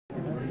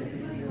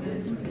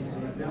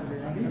Good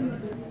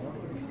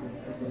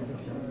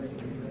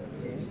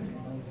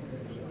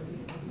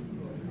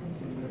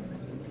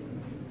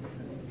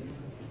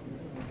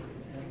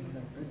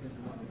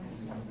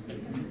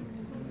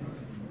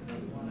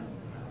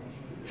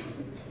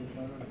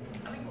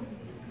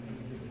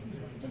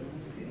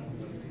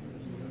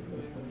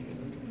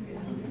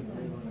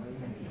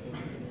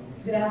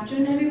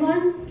afternoon,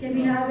 everyone. Can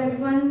we have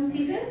everyone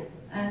seated?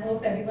 I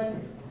hope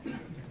everyone's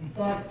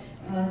got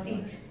a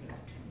seat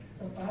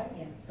so far.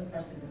 Yeah, so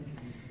far so good.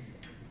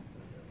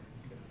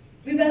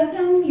 We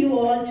welcome you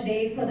all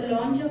today for the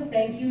launch of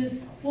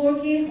BenQ's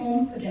 4K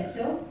home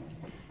projector.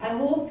 I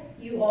hope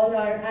you all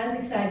are as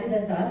excited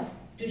as us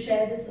to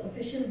share this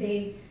official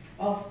day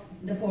of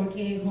the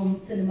 4K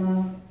home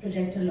cinema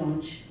projector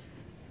launch.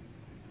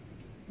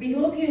 We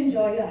hope you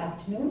enjoy your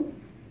afternoon.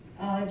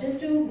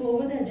 Just to go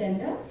over the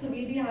agenda, so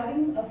we'll be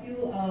having a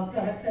few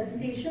product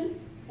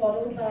presentations,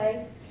 followed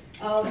by,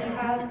 we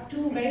have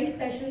two very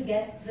special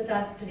guests with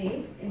us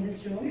today in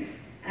this room,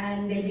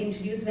 and they'll be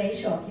introduced very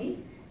shortly.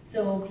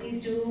 So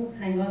please do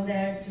hang on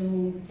there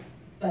to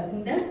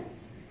welcome them.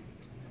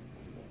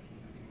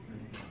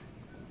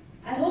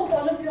 I hope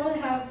all of you all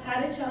have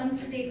had a chance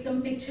to take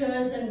some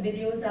pictures and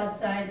videos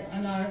outside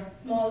on our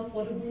small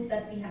photo booth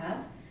that we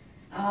have.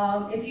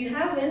 If you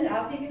haven't,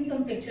 I've taken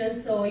some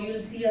pictures, so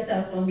you'll see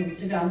yourself on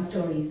Instagram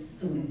stories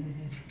soon.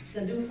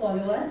 So do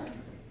follow us.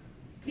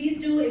 Please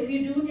do, if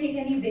you do take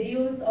any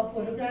videos or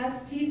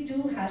photographs, please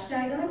do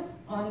hashtag us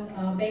on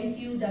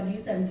BenQ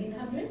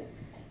W1700.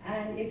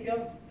 And if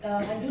you're,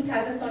 and do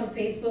tag us on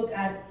Facebook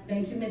at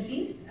BenQ Middle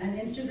East and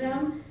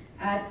Instagram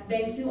at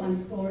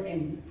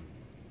BenQ_in.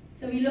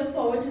 So we look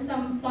forward to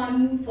some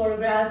fun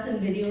photographs and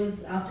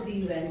videos after the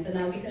event, and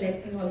I'll be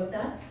collecting all of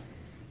that.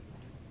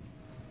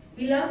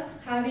 We love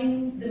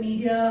having the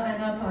media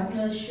and our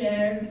partners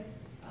share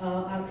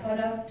our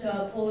product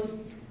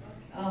posts,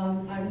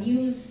 our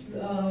news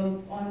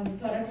on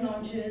product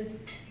launches.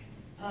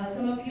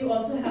 Some of you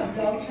also have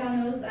blog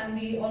channels, and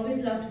we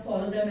always love to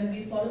follow them, and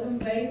we follow them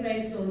very,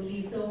 very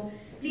closely. So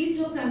please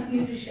do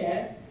continue to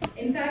share.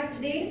 In fact,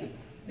 today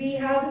we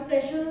have a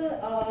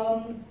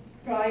special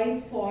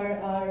prize for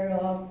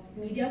our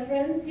media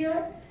friends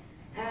here,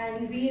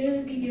 and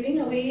we'll be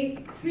giving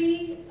away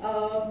 3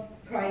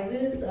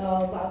 prizes,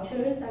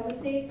 vouchers, I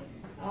would say,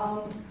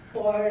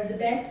 for the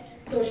best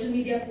social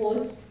media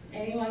post,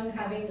 anyone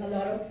having a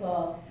lot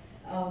of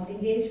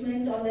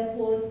engagement on their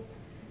posts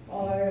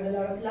or a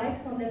lot of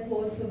likes on their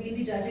posts, so we'll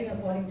be judging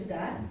according to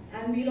that.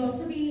 And we'll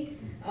also be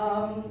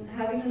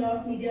having a lot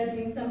of media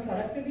doing some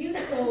product reviews,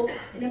 so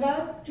in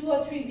about 2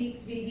 or 3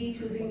 weeks, we'll be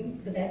choosing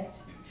the best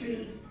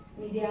 3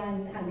 media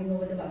and handing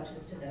over the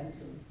vouchers to them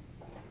soon.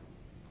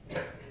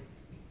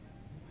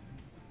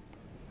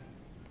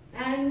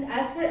 And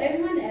as for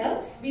everyone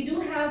else, we do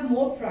have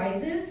more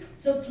prizes,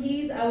 so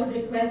please, I would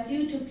request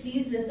you to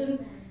please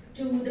listen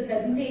to the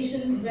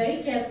presentations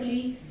very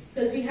carefully,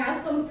 because we have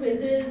some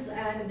quizzes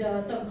and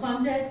some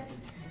contests,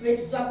 which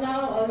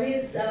Swapna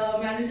always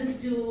manages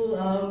to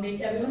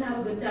make everyone have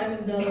a good time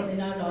in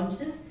our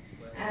launches.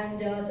 And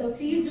so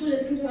please do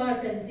listen to our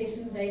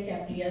presentations very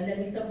carefully, and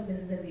there'll be some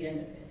quizzes at the end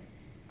of it.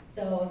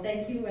 So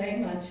thank you very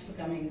much for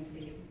coming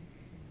today.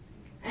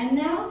 And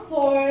now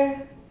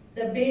for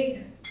the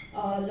big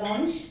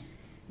launch.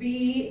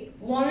 We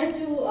wanted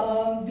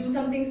to do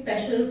something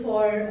special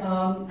for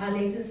our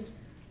latest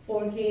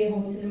 4K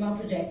home cinema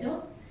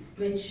projector,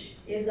 which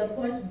is of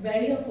course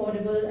very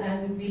affordable,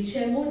 and we'll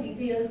share more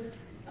details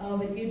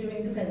with you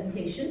during the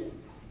presentation.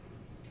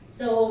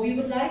 So we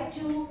would like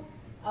to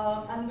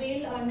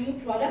unveil our new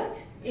product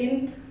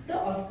in the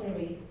Oscar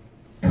way.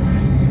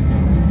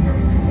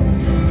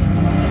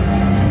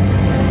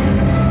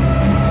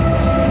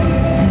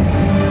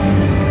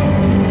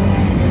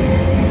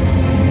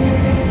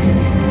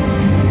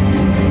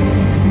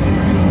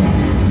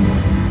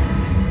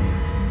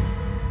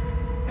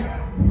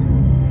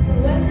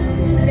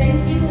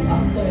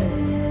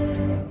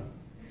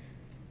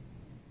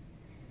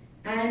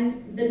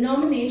 The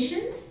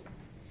nominations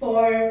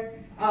for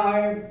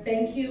our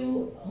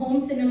BenQ Home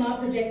Cinema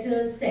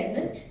Projectors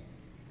segment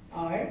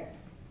are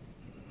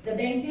the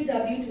BenQ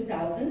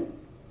W2000,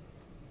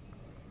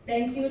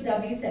 BenQ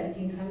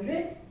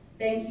W1700,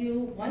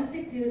 BenQ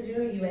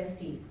 1600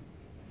 USD.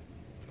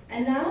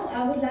 And now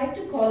I would like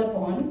to call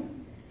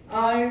upon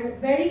our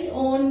very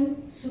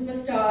own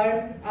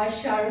superstar, our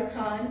Shah Rukh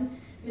Khan,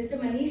 Mr.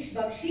 Manish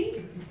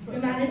Bakshi, the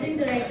Managing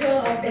Director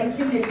of BenQ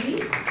Middle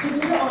East, to do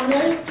the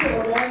honors to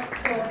award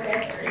for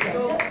Best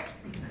Projector.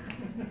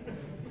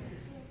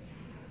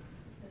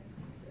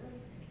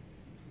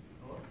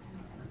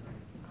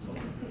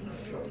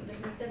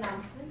 The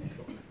announcement.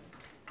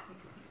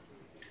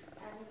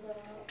 And the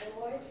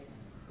award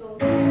goes.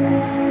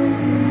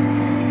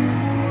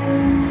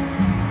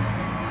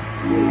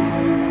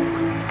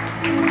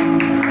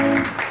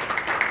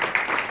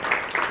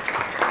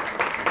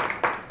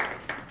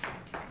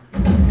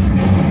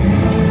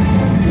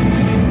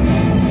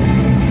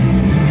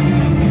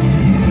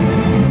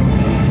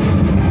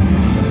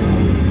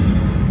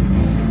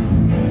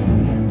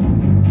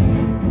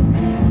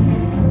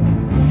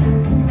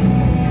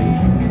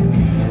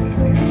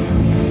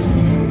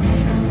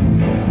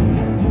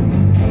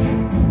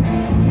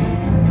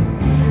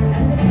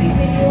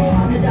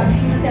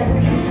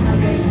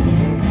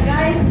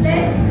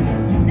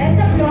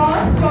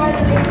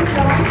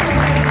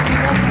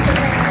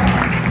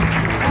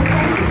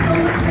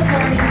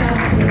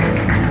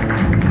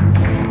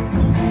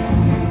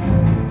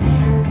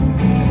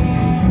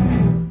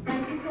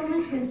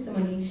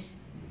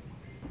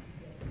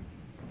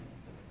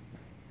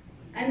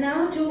 And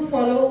now to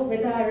follow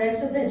with our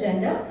rest of the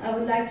agenda, I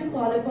would like to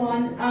call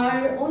upon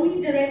our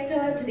only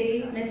director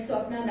today, Ms.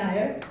 Swapna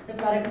Nair, the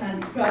projector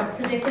head for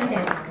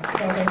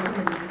West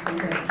Middle East and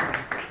Turkey.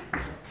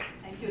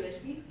 Thank you,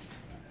 Rashmi.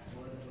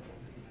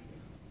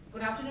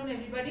 Good afternoon,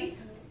 everybody.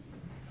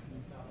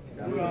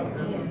 Good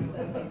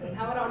afternoon.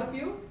 How are all of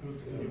you?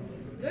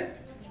 Good?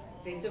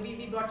 Great. So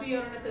we brought you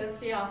here on a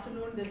Thursday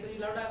afternoon. This will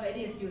not have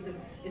any excuses.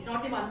 It's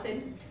not the month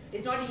end.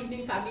 It's not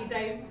evening family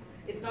time.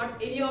 It's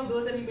not any of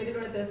those, and we made it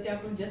on a Thursday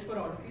afternoon just for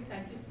all of you.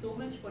 Thank you so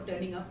much for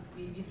turning up.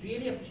 We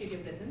really appreciate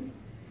your presence.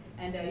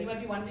 And you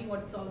might be wondering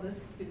what's all this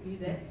with me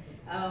there.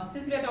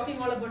 Since we are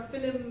talking all about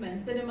film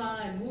and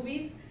cinema and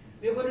movies,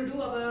 we're going to do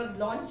our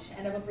launch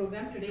and our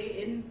program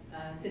today in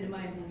cinema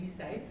and movie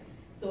style.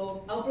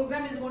 So our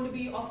program is going to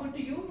be offered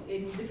to you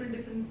in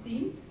different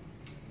scenes.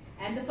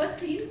 And the first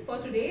scene for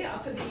today,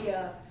 after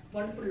the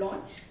wonderful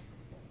launch,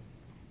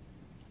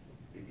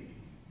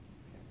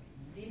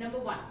 scene number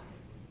 1.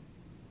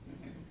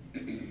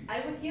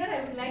 I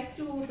would like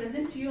to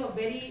present to you a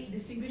very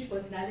distinguished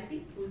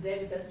personality who's there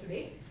with us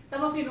today.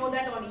 Some of you know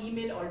that on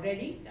email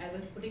already. I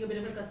was putting a bit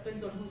of a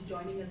suspense on who's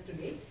joining us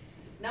today.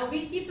 Now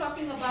we keep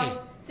talking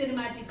about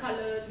cinematic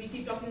colors, we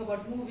keep talking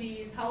about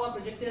movies, how our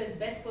projector is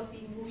best for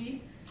seeing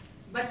movies.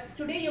 But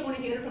today you're going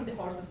to hear it from the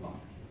horse's mouth.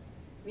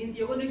 Means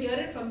you're going to hear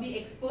it from the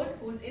expert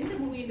who's in the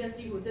movie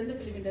industry, who's in the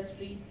film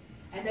industry,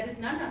 and that is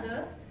none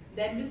other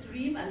than Ms.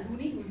 Reem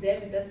Al-Houni, who's there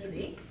with us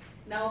today.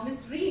 Now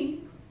Ms.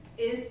 Reem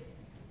is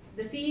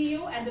the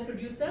CEO and the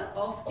producer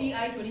of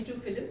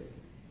TI-22 Films.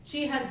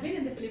 She has been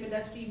in the film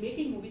industry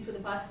making movies for the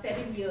past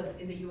 7 years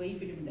in the UAE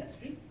film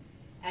industry.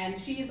 And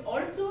she is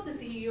also the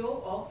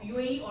CEO of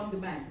UAE On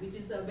Demand, which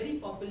is a very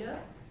popular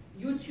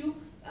YouTube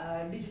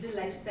digital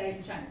lifestyle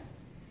channel.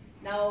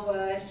 Now,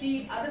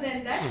 other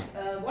than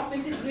that, what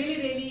makes it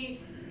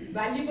really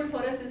valuable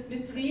for us is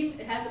Ms. Reem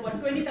has about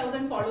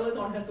 20,000 followers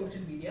on her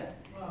social media.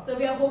 Wow. So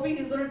we are hoping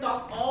she's going to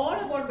talk all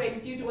about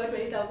BenQ to her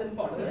 20,000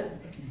 followers.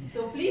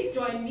 So please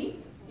join me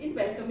in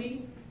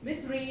welcoming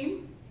Ms.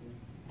 Reem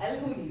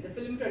Al-Houni, the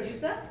film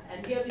producer,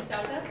 and here we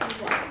start our scene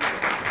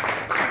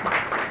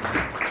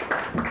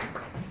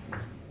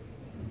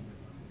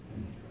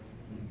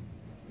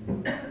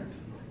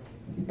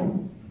 1.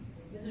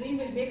 Ms. Reem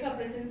will make her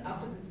presence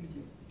after this video.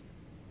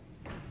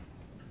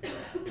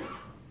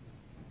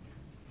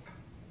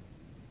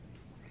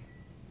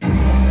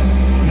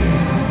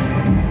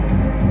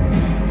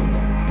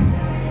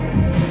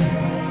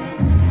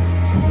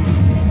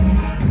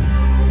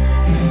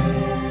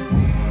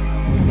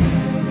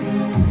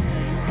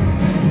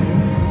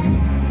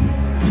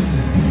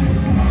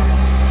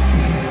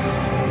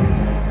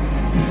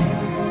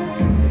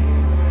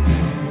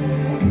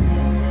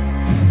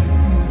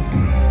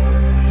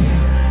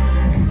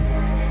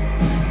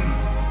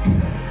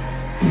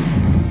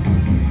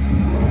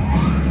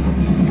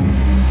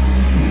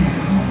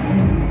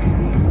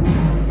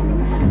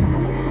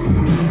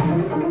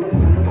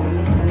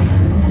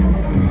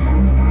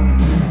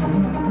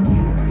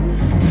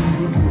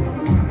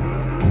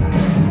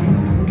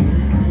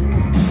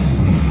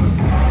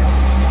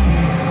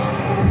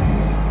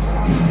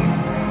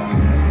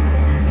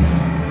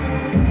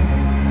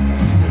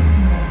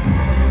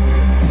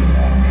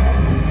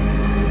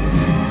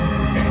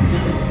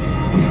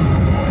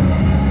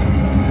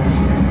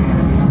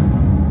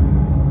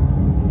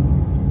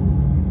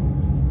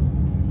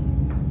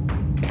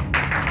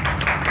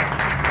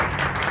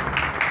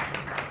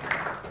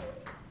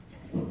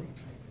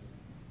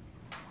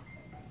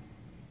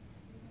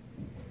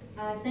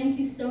 Thank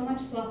you so much,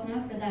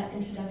 Swapna, for that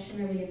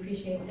introduction. I really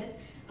appreciate it.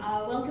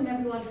 Welcome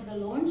everyone to the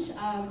launch.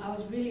 I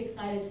was really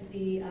excited to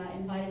be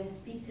invited to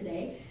speak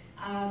today.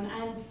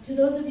 And to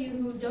those of you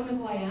who don't know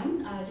who I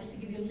am, just to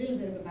give you a little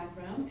bit of a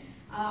background,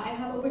 I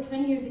have over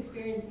 20 years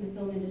experience in the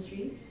film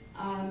industry.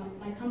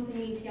 My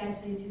company,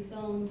 TI-22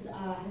 Films,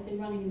 has been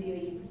running in the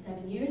UAE for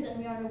 7 years, and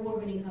we are an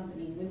award-winning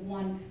company. We've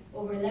won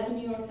over 11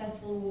 New York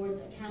Festival Awards,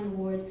 a Cannes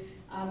Award,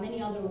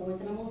 many other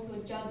awards, and I'm also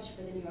a judge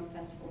for the New York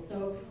Festival.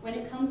 So when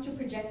it comes to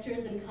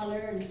projectors and color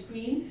and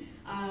screen,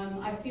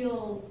 I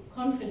feel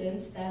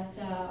confident that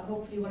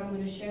hopefully what I'm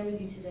going to share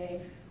with you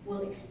today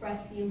will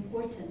express the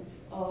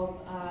importance of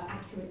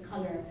accurate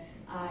color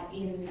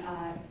in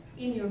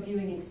your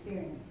viewing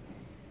experience.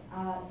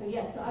 So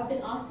I've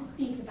been asked to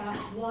speak about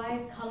why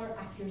color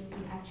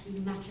accuracy actually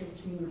matters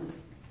to movies.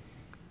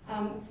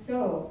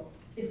 So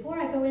before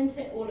I go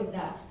into all of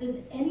that, does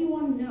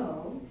anyone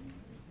know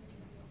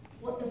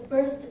what the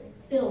first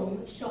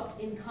film shot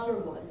in color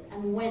was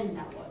and when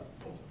that was?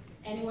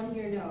 Anyone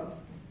here know?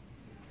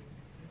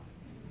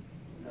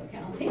 Okay,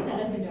 I'll take that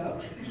as a no.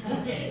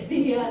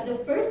 The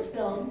first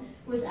film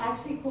was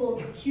actually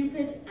called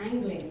Cupid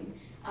Angling,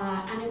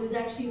 and it was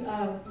actually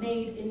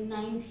made in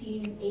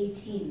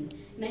 1918.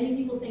 Many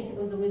people think it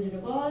was The Wizard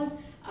of Oz,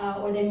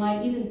 or they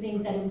might even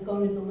think that it was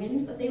Gone with the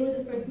Wind, but they were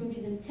the first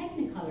movies in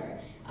Technicolor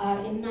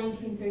in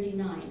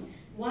 1939.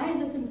 Why is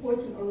this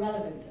important or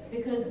relevant?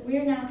 Because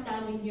we're now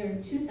standing here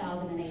in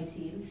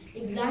 2018,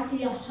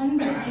 exactly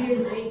 100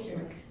 years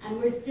later, and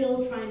we're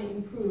still trying to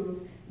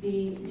improve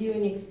the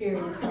viewing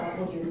experience for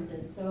our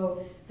audiences.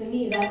 So for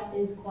me, that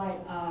is quite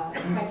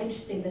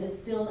interesting that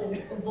it's still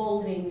an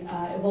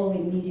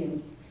evolving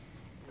medium.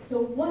 So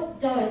what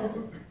does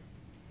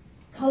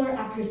color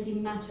accuracy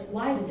matter?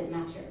 Why does it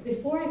matter?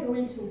 Before I go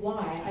into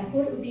why, I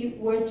thought it would be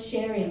worth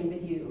sharing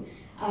with you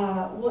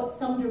what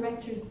some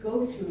directors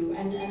go through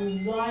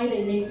and why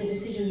they make the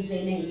decisions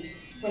they make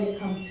when it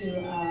comes to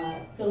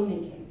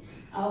filmmaking.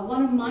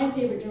 One of my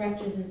favorite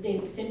directors is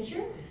David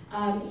Fincher.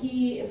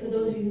 He, for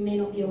those of you who may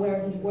not be aware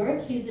of his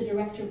work, he's the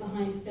director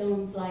behind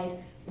films like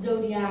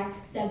Zodiac,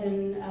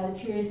 Seven, The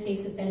Curious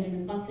Case of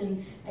Benjamin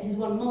Button. He's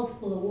won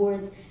multiple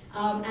awards.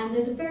 And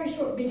there's a very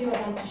short video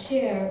I'd like to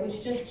share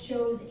which just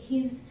shows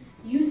his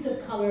use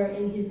of color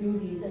in his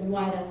movies and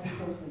why that's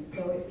important.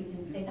 So if we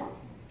can play that.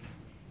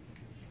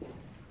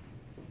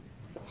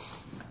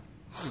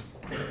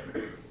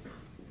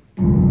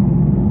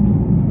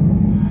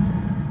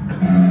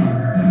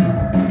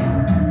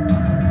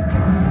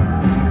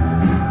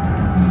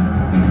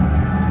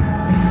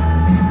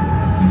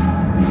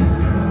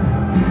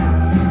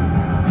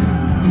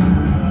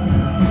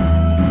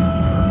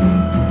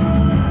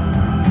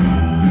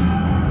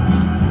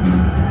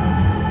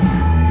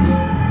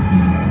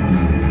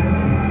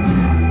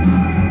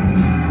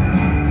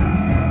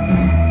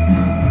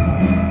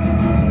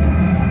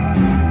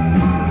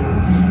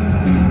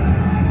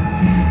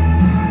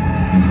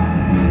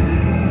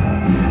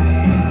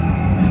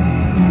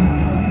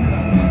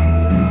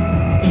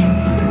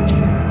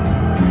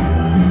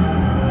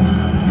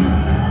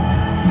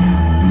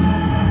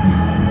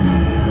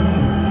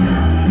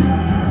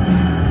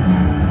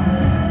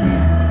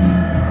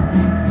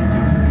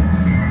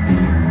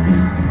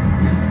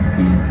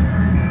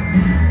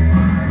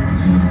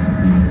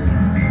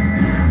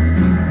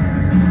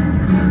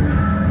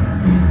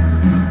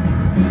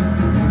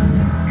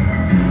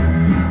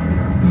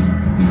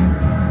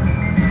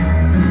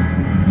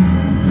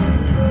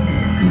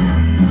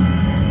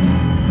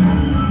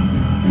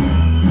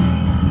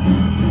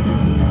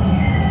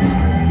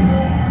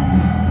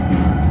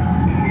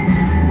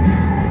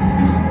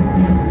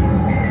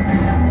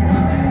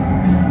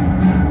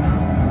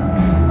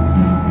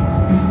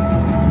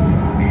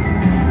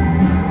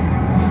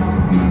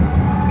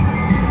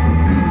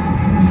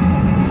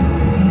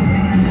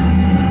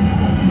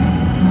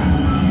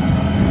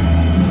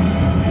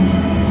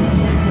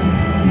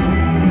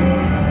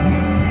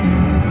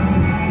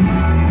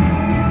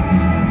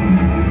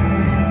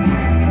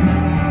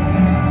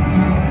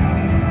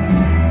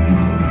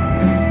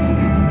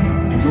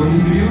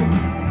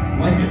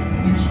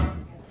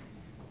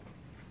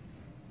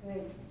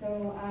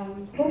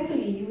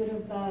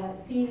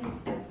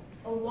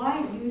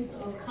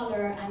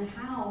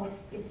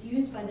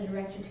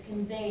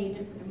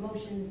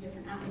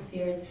 Different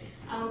atmospheres.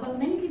 But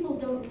many people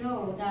don't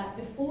know that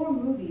before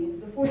movies,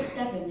 before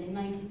Seven in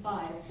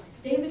 '95,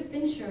 David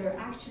Fincher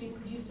actually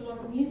produced a lot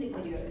of music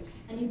videos,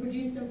 and he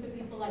produced them for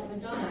people like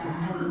Madonna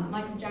and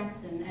Michael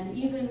Jackson and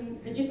even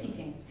the Gypsy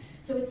Kings.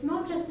 So it's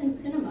not just in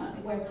cinema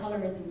where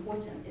color is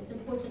important, it's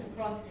important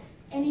across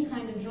any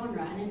kind of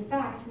genre. And in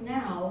fact,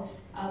 now,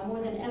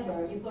 more than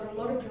ever, you've got a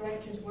lot of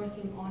directors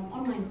working on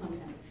online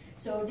content.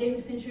 So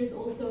David Fincher is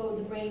also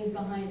the brains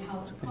behind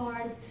House of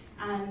Cards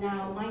and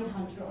now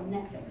Mindhunter on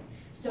Netflix.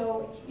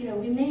 So, you know,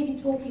 we may be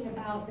talking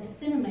about the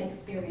cinema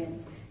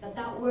experience, but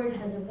that word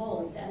has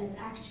evolved, and it's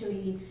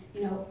actually,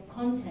 you know,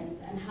 content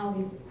and how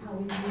we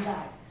do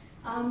that.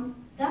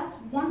 That's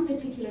one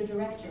particular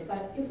director,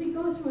 but if we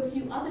go through a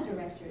few other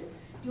directors,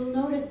 you'll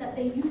notice that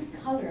they use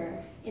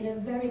color in a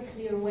very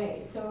clear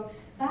way. So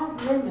Baz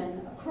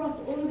Luhrmann, across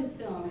all of his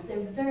films,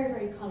 they're very,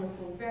 very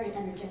colorful, very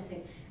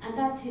energetic, and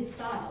that's his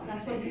style.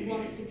 That's what he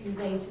wants to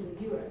convey to the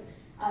viewer.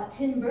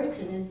 Tim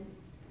Burton is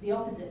the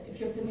opposite.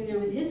 If you're familiar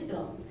with his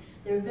films,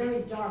 they're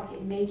very dark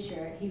in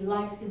nature. He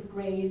likes his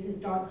grays, his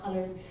dark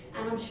colors,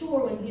 and I'm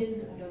sure when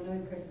he's, I don't know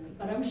him personally,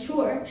 but I'm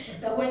sure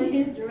that when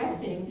he's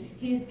directing,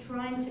 he's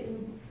trying to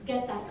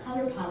get that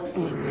color palette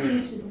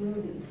into the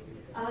movie.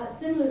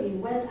 Similarly,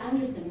 Wes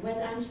Anderson,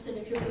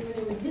 if you're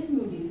familiar with his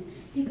movies,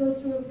 he goes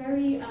through a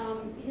very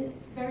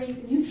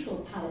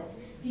neutral palette.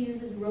 He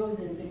uses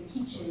roses and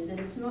peaches, and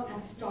it's not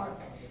as stark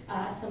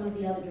as some of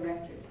the other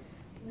directors.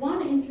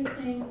 One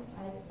interesting,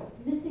 I'm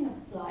missing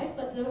a slide,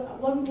 but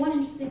one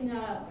interesting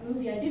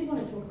movie I did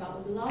want to talk about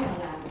was La La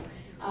Land.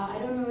 I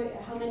don't know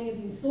how many of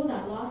you saw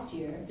that last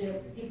year.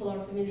 People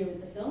are familiar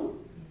with the film?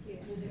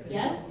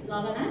 Yes,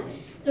 La La Land.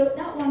 So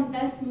that won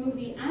Best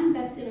Movie and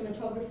Best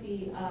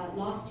Cinematography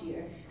last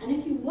year. And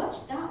if you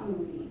watch that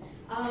movie,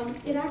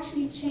 it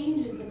actually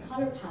changes the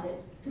color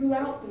palettes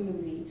throughout the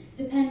movie,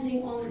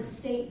 depending on the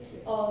state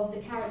of the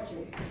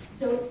characters.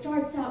 So it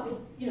starts out with,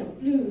 you know,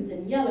 blues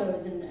and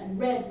yellows and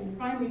reds and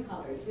primary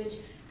colors, which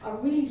are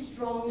really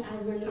strong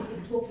as we're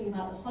talking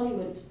about the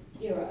Hollywood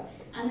era.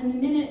 And then the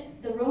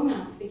minute the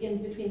romance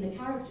begins between the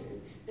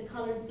characters, the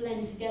colors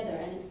blend together,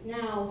 and it's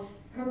now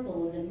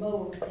purples and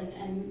mauves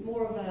and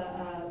more of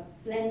a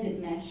blended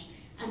mesh.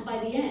 And by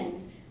the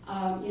end,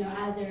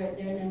 as they're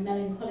in a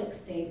melancholic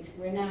state.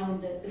 We're now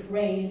in the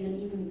grays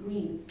and even the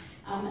greens.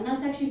 And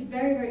that's actually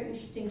very, very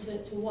interesting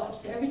to watch.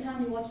 So every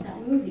time you watch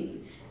that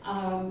movie,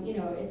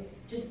 it's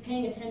just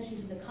paying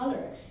attention to the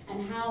color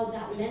and how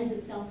that lends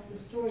itself to the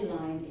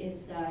storyline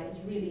is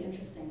really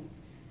interesting.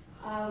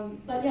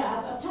 But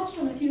yeah, I've touched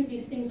on a few of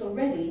these things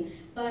already,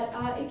 but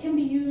it can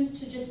be used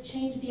to just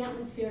change the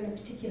atmosphere in a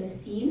particular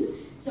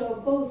scene.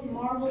 So both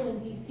Marvel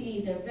and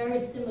DC, they're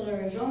very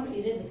similar genre,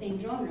 it is the same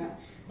genre,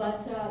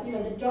 but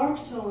the dark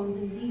tones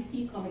in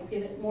DC comics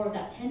give it more of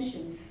that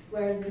tension,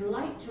 whereas the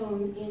light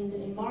tone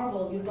in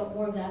Marvel, you've got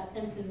more of that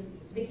sense of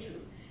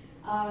victory.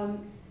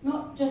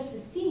 Not just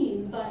the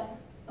scene, but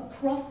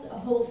across a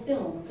whole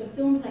film. So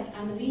films like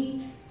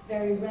Amelie,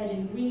 very red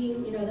and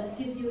green, that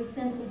gives you a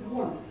sense of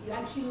warmth. You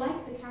actually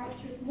like the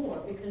characters more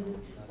because it's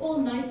all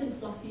nice and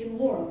fluffy and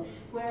warm.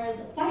 Whereas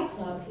Fight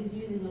Club is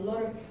using a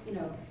lot of,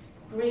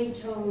 gray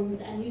tones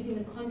and using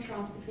the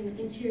contrast between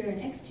the interior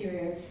and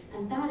exterior,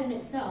 and that in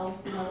itself,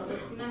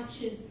 it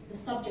matches the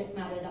subject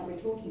matter that we're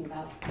talking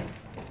about.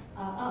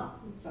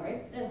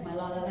 Sorry, there's my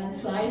La La Land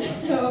slide.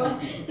 So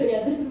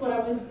yeah, this is what I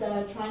was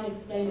trying to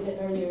explain a bit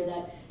earlier,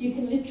 that you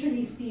can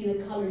literally see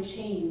the color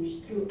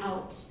change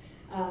throughout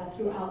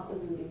the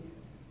movie.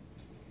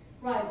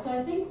 Right, so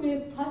I think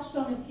we've touched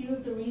on a few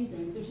of the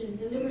reasons, which is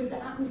it delivers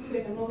the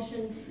atmosphere and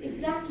emotion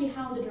exactly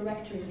how the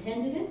director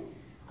intended it.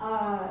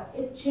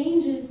 It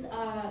changes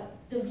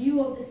the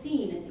view of the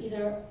scene. It's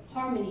either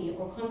harmony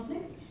or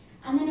conflict.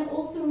 And then it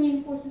also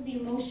reinforces the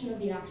emotion of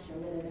the actor,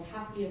 whether they're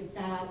happy or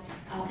sad.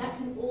 That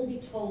can all be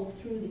told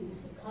through the use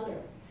of color.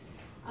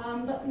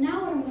 But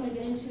now what I'm going to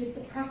get into is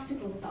the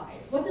practical side.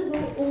 What does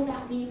all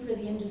that mean for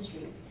the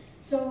industry?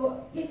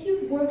 So if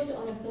you've worked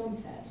on a film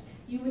set,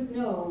 you would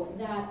know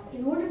that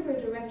in order for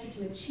a director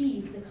to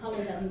achieve the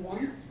color that he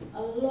wants,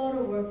 a lot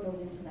of work goes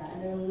into that,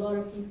 and there are a lot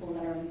of people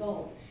that are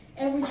involved.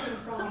 Everything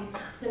from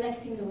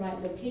selecting the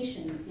right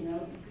locations,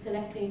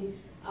 selecting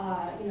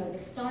the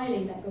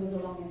styling that goes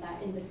along with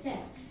that in the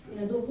set,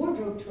 the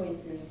wardrobe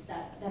choices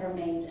that are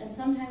made, and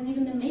sometimes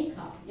even the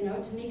makeup,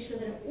 to make sure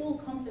that it all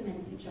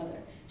complements each other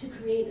to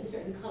create a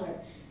certain color.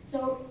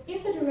 So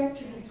if a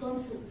director has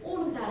gone through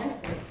all of that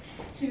effort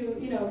to,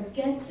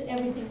 get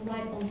everything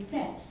right on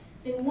set,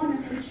 they want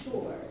to make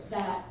sure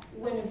that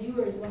when a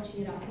viewer is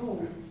watching it at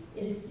home,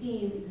 it is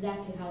seen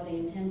exactly how they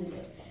intended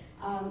it.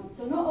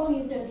 So not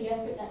only is there the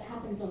effort that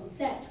happens on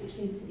set, which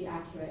needs to be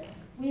accurate,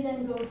 we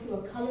then go through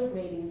a color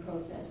grading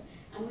process.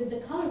 And with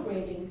the color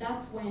grading,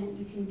 that's when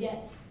you can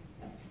get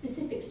a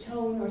specific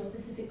tone or a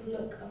specific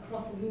look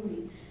across a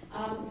movie.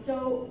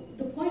 So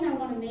the point I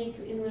want to make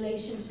in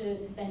relation to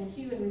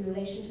BenQ and in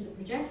relation to the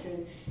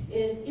projectors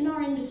is in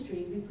our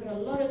industry, we put a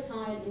lot of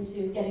time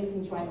into getting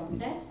things right on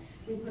set.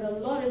 We put a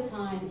lot of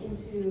time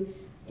into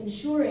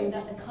ensuring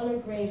that the color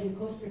grade in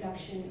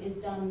post-production is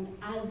done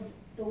as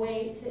the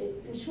way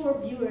to ensure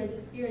viewers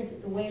experience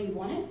it the way we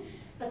want it.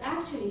 But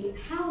actually,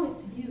 how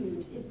it's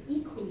viewed is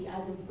equally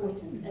as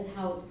important as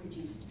how it's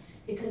produced,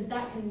 because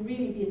that can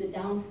really be the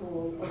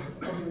downfall of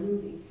the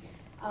movie.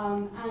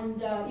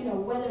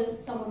 Whether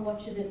someone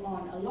watches it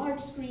on a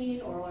large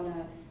screen or on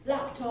a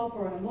laptop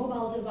or on a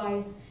mobile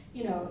device,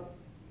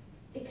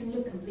 it can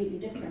look completely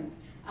different.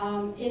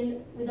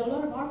 With a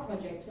lot of our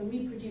projects, when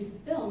we produce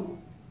a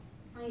film,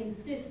 I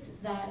insist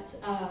that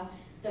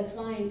the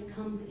client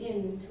comes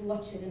in to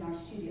watch it in our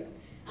studio.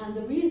 And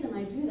the reason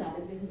I do that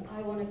is because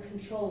I want to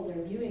control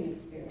their viewing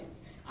experience.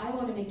 I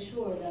want to make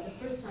sure that the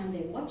first time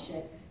they watch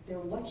it, they're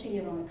watching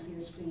it on a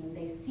clear screen.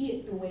 They see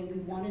it the way we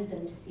wanted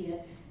them to see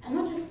it. And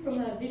not just from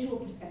a visual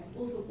perspective,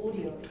 also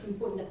audio. It's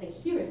important that they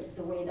hear it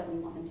the way that we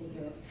want them to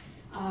hear it.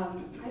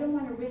 I don't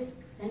want to risk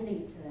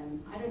sending it to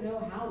them. I don't know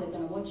how they're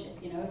going to watch it.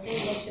 If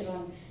they watch it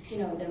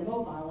on, their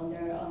mobile,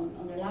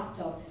 on their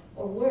laptop,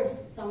 or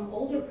worse, some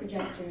older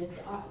projectors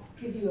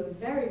give you a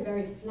very,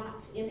 very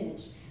flat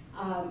image.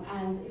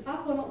 And if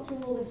I've gone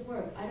through all this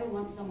work, I don't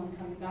want someone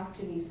coming back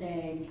to me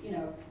saying,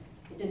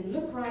 it didn't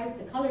look right,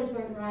 the colors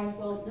weren't right.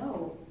 Well,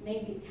 no,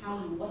 maybe it's how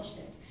you watched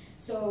it.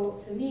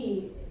 So for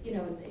me,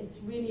 it's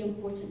really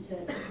important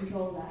to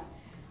control that.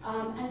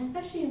 And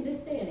especially in this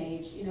day and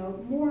age,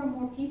 more and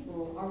more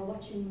people are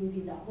watching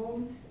movies at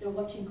home. They're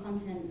watching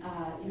content,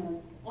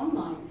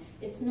 online.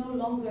 It's no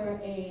longer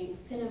a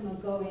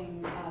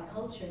cinema-going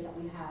culture that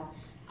we have.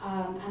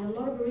 And a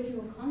lot of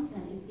original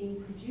content is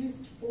being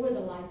produced for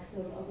the likes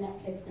of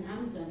Netflix and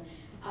Amazon.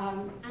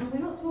 And we're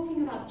not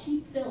talking about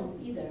cheap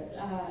films either.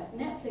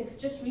 Netflix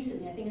just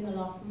recently, I think in the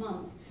last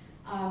month,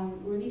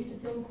 released a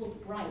film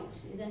called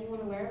Bright. Is anyone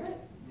aware of it?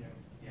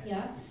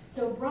 Yeah.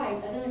 So Bright,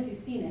 I don't know if you've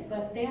seen it,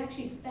 but they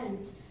actually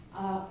spent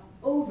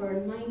over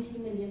 $90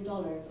 million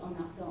on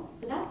that film.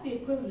 So that's the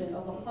equivalent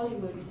of a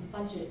Hollywood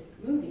budget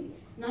movie.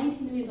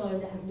 $90 million.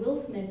 It has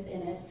Will Smith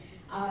in it.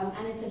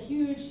 And it's a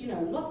huge,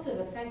 lots of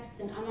effects,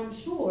 and I'm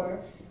sure,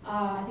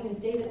 I think it was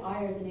David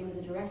Ayer's the name of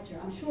the director,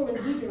 I'm sure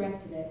when he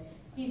directed it,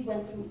 he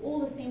went through all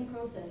the same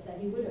process that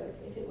he would have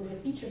if it was a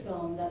feature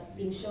film that's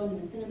being shown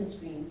in the cinema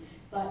screen.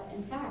 But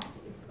in fact,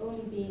 it's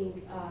only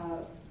being,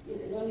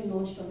 it only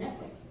launched on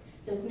Netflix.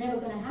 So it's never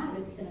going to have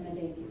its cinema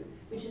debut.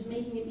 which is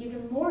making it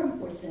even more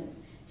important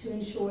to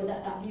ensure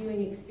that that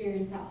viewing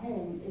experience at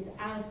home is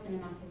as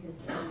cinematic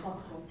as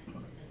possible.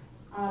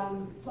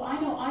 So I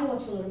know I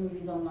watch a lot of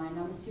movies online.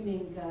 I'm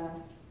assuming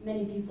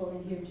many people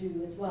in here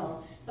do as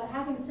well. But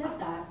having said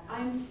that,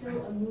 I'm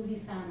still a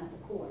movie fan at the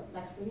core.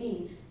 Like for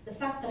me, the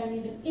fact that I'm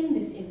even in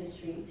this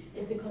industry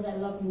is because I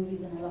love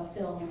movies and I love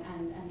film,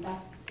 and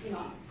that's, you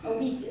know, a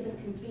week isn't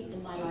complete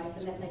in my life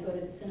unless I go to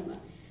the cinema.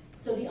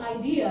 So the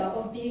idea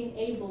of being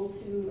able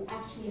to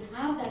actually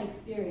have that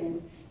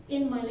experience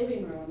in my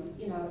living room,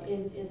 you know,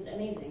 is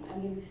amazing. I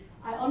mean,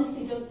 I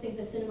honestly don't think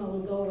the cinema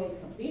will go away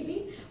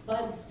completely,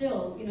 but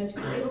still, you know, to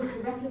be able to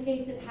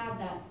replicate it, have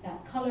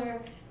that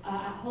color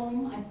at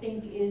home, I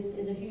think is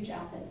a huge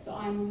asset. So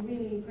I'm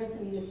really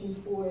personally looking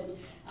forward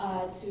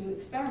to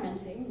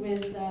experimenting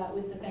with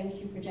the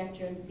BenQ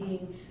projector and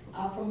seeing,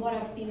 from what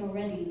I've seen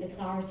already, the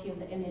clarity of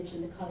the image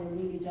and the color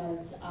really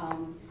does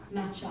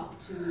match up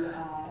to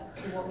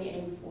what we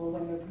aim for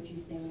when we're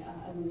producing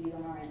a movie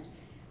on our end.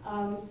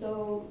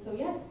 So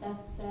yes,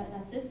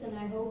 that's it, and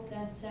I hope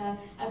that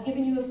I've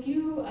given you a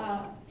few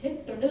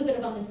tips or a little bit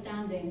of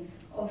understanding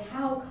of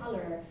how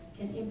color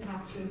can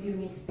impact your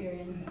viewing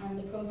experience and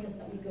the process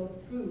that we go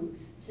through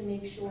to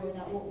make sure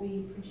that what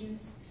we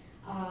produce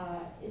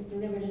is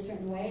delivered a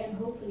certain way, and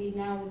hopefully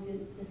now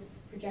with this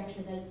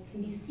projector that it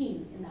can be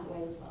seen in that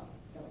way as well.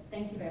 So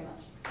thank you very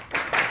much.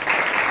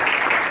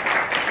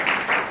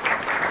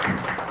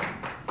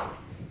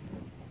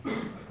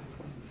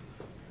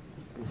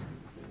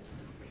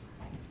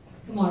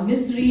 Come on,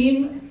 Miss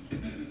Reem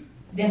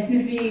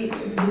definitely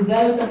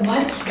deserves a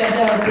much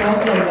better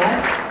applause than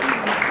that.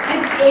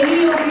 Did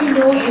any of you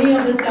know any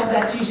of the stuff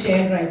that she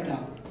shared right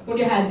now? Put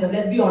your hands up,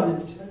 let's be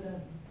honest.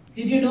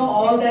 Did you know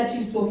all that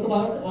she spoke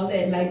about, all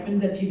the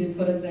enlightenment that she did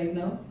for us right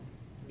now?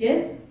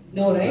 Yes?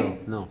 No,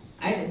 right? No.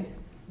 I didn't.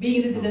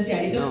 Being in this industry, I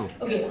didn't know.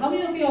 Okay, how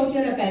many of you out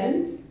here are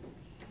parents?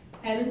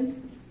 Parents?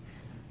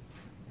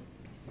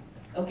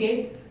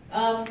 Okay.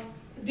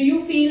 Do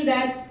you feel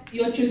that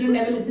your children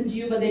never listen to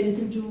you, but they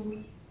listen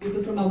to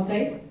people from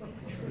outside?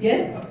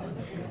 Yes?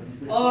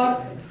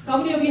 Or how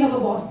many of you have a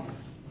boss?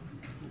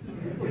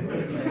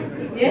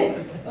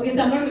 Yes? Okay,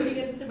 so I'm not looking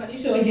at Mr.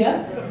 Manish over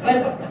here,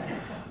 but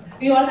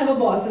we all have a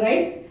boss,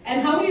 right?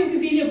 And how many of you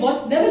feel your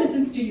boss never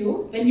listens to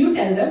you when you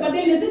tell them, but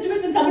they listen to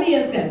it when somebody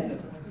else tells them?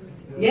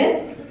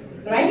 Yes?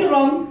 Right or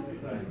wrong?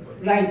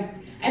 Right.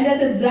 And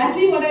that's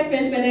exactly what I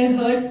felt when I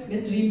heard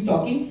Ms. Reeves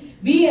talking.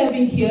 We have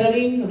been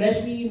hearing,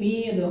 Rashmi,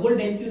 me, and the whole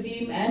BenQ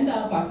team and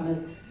our partners,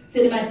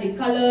 cinematic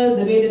colors,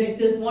 the way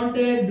directors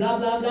wanted, blah,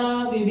 blah,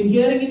 blah. We've been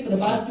hearing it for the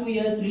past 2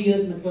 years, 3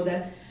 years before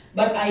that.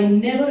 But I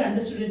never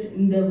understood it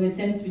in the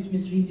sense which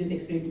Ms. Reeves just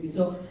explained to me.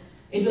 So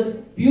it was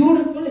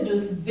beautiful, it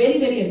was very,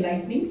 very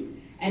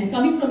enlightening. And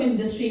coming from an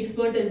industry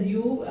expert as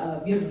you,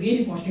 we are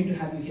really fortunate to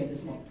have you here this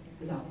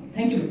afternoon.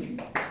 Thank you, Ms.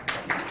 Reeves.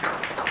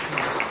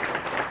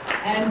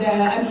 And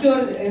I'm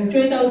sure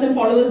 20,000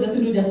 followers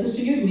doesn't do justice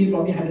to you. You need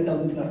probably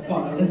 100,000 plus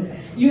followers.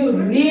 You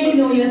really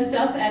know your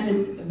stuff, and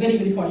it's very,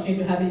 very fortunate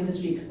to have an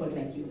industry expert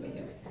like you over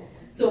here.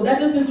 So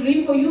that was Ms.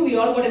 Reem for you. We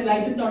all got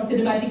enlightened on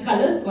cinematic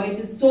colors, why it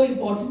is so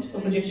important for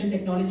projection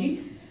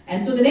technology.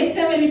 And so the next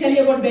time when we tell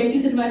you about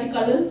BenQ cinematic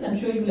colors, I'm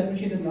sure you will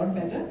appreciate it a lot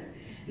better.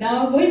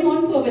 Now going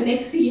on to our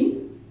next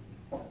scene.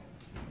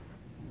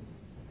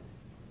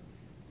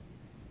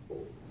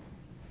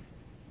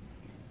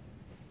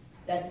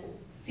 That's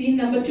scene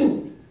number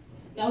 2.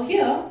 Now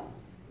here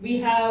we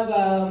have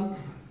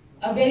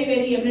a very,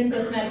 very eminent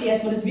personality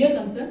as far as we are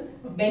concerned.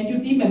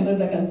 BenQ team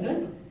members are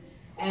concerned.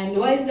 And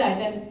why is that?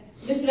 And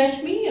Ms.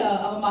 Rashmi,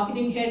 our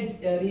marketing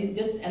head, we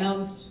just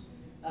announced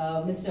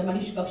Mr.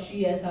 Manish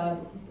Bakshi as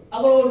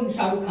our own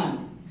Shah Rukh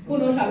Khan. Who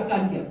knows Shah Rukh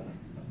Khan here?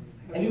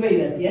 Everybody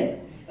does, yes?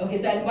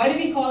 Okay, so why do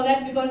we call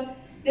that? Because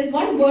there's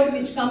one word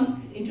which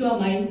comes into our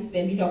minds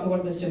when we talk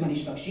about Mr.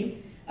 Manish Bakshi.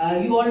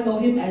 You all know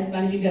him as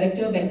Managing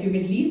Director, BenQ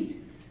Middle East.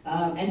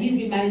 And he's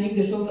been managing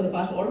the show for the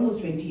past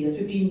almost 20 years,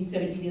 15,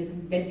 17 years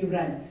in BenQ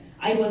brand.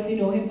 I personally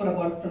know him from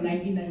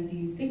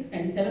 1996,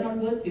 97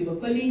 onwards. We were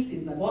colleagues,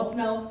 he's my boss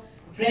now,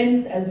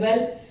 friends as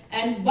well.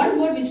 And one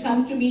word which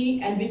comes to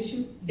me and which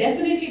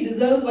definitely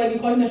deserves why we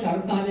call him a Shah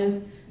Rukh Khan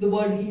is the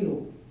word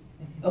hero.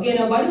 Okay,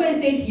 now why do I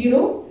say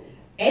hero?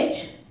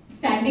 H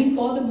standing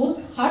for the most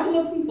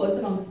hardworking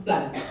person on this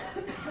planet.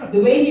 The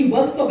way he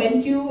works for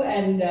BenQ,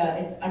 and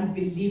it's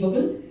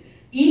unbelievable.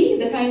 E,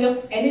 the kind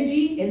of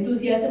energy,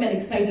 enthusiasm and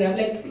excited. I'm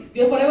like,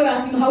 we are forever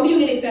asking, how do you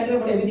get excited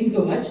about everything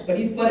so much? But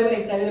he's forever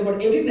excited about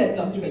everything that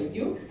comes to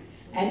BenQ.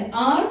 And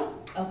R,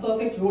 a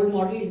perfect role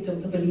model in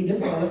terms of a leader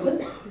for all of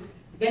us.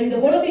 When the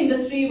whole of the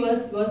industry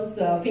was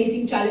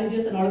facing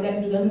challenges and all of that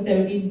in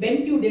 2017,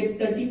 BenQ did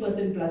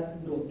 30% plus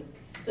growth.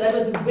 So that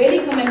was very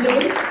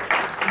commendable.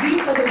 We,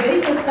 for the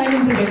very first time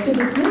in projector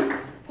business,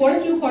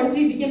 Q2, Q3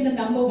 became the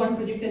 #1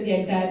 projector in the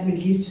entire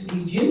Middle East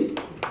region.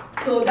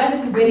 So that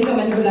is very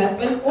commendable as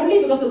well,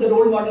 only because of the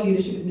role model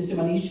leadership that Mr.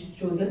 Manish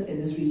shows us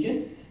in this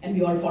region, and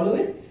we all follow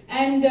it.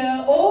 And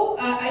O,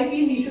 I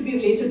feel he should be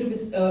related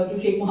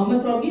to Sheikh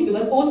Mohammed probably,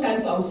 because O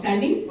stands for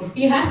outstanding.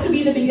 He has to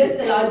be the biggest,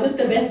 the largest,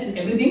 the best in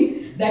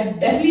everything. That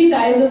definitely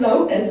ties us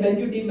out as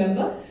BenQ team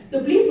member.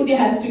 So please put your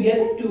hands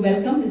together to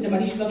welcome Mr.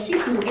 Manish Bakshi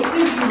to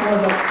explain to you more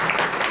about.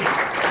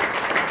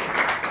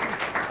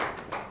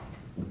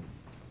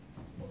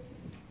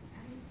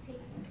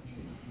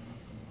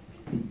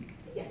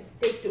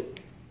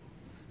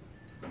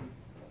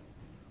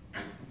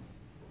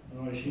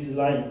 She's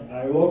lying.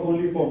 I work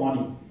only for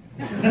money.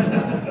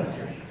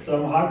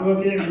 So I'm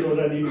hardworking because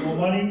I need more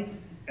money,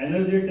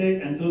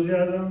 energetic,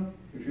 enthusiasm.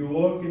 If you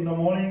work in the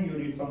morning, you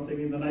need something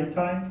in the night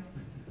time.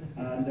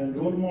 And then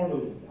role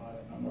model,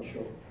 I'm not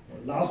sure.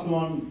 Last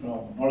one,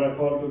 no, not at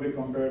all to be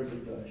compared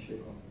with the Sheikh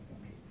of this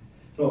country.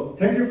 So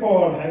thank you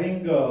for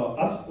having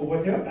us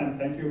over here, and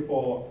thank you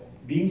for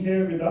being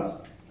here with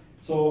us.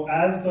 So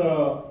as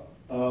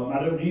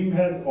Madam Reem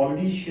has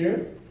already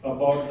shared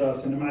about the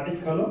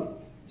cinematic color,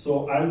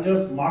 so I'll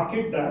just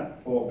market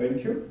that for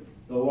BenQ,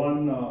 the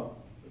one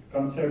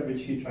concept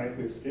which he tried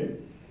to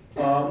explain.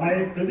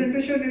 My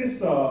presentation is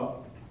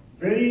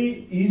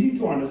very easy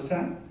to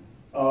understand.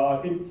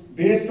 It's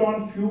based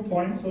on few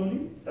points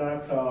only,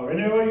 that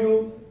whenever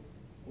you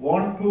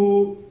want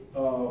to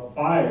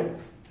buy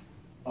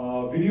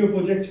a video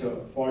projector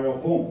for your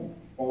home,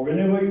 or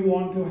whenever you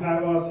want to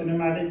have a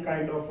cinematic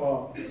kind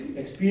of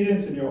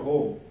experience in your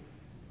home,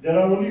 there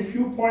are only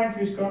few points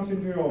which comes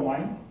into your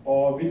mind,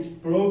 or which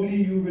probably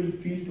you will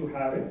feel to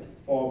have it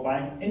for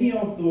buying any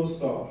of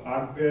those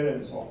hardware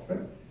and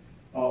software.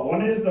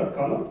 One is the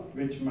color,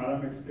 which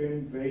Madam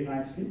explained very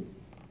nicely,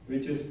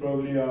 which is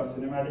probably a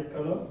cinematic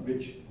color,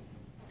 which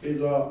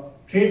is a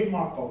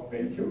trademark of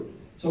BenQ.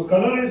 So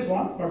color is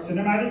one, but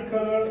cinematic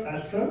color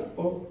as such,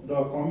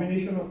 the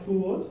combination of two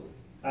words,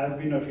 has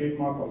been a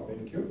trademark of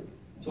BenQ.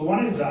 So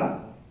one is that,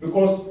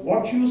 because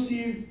what you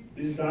see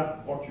is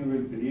that what you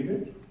will believe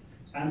it.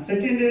 And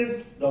second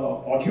is the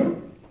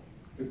audio,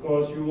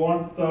 because you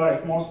want the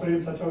atmosphere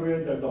in such a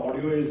way that the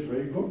audio is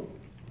very good.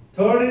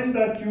 Third is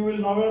that you will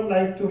never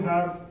like to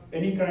have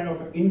any kind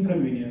of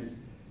inconvenience.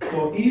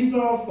 So ease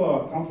of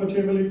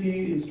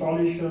comfortability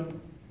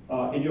installation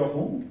in your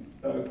home,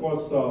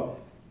 because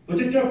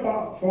projector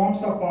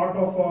forms a part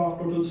of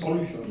a total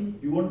solution.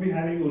 You won't be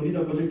having only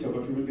the projector,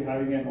 but you will be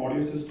having an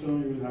audio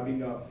system, you will be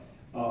having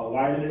a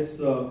wireless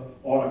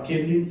or a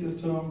cabling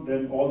system,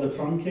 then all the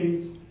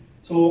truncates.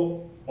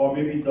 So, or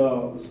maybe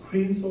the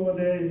screens over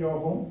there in your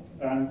home,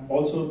 and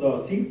also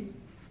the seats,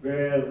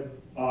 where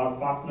our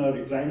partner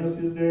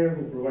Recliners is there,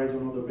 who provides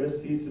one of the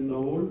best seats in the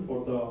world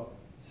for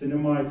the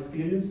cinema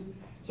experience.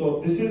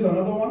 So this is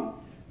another one.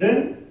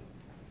 Then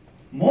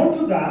more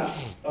to that,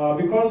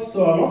 because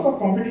lots of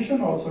competition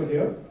also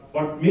here,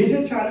 but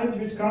major challenge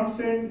which comes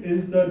in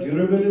is the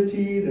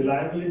durability,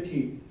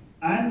 reliability,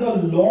 and the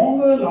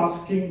longer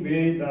lasting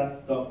way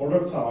that the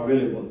products are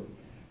available.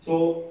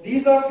 So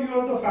these are few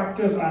of the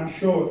factors I'm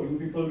sure you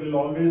people will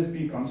always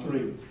be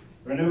considering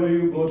whenever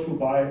you go to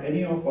buy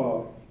any of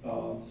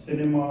a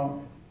cinema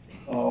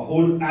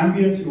whole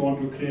ambience you want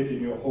to create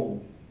in your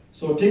home.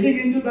 So taking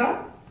into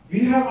that, we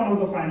have one of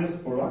the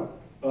finest product,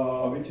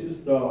 which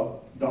is the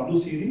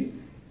W Series.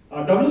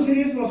 W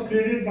Series was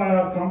created by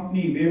our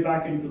company way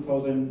back in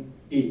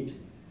 2008,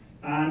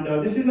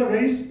 and this is a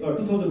very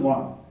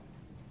 2001.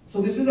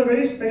 So this is a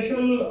very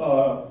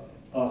special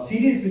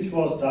series which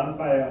was done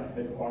by our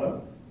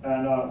headquarters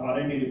and our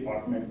R&D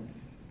department.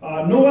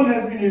 No one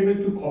has been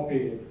able to copy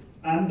it.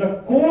 And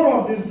the core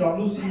of this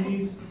W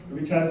Series,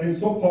 which has been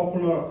so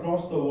popular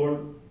across the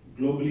world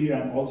globally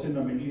and also in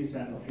the Middle East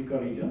and Africa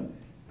region,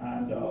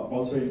 and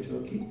also in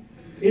Turkey,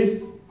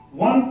 is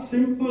one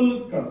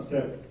simple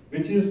concept,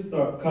 which is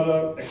the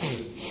color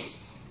accuracy.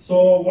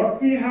 So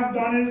what we have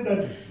done is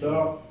that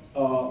the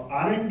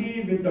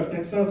R&D with the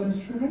Texas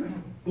Instrument,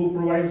 who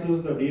provides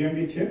us the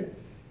DMD chip,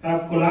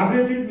 have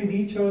collaborated with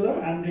each other,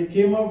 and they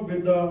came up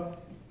with the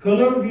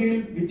color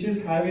wheel which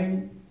is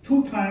having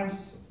 2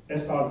 times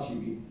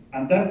sRGB,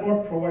 and that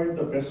what provides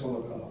the best of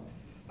the color.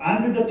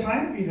 And with the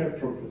time we have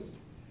progressed.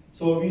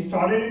 So we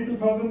started in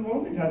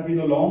 2001, it has been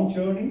a long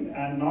journey,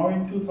 and now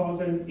in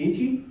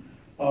 2018,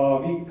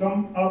 we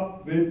come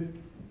up with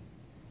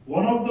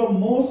one of the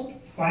most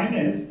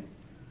finest,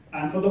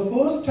 and for the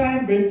first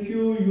time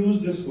BenQ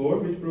used this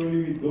word, which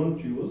probably we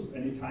don't use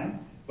any time,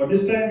 but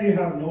this time we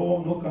have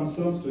no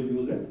concerns to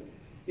use it,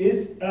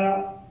 is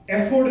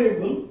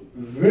affordable,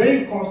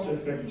 very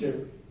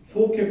cost-effective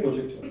 4K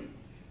projector.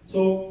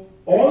 So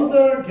all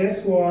the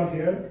guests who are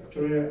here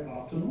today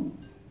afternoon,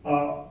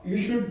 you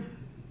should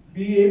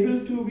be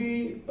able to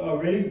be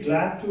very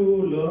glad to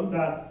learn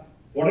that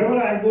whatever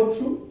I go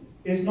through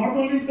is not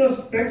only the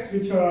specs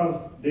which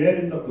are there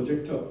in the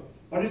projector,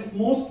 but it's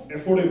most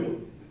affordable.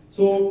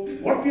 So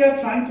what we are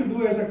trying to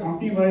do as a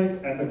company-wise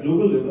at the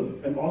global level,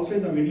 and also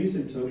in the Middle East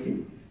and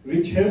Turkey,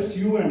 which helps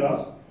you and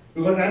us,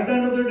 because at the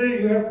end of the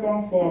day, you have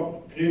come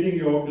for creating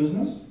your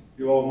business,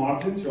 your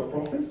margins, your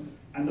profits,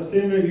 and the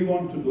same way we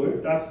want to do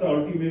it. That's the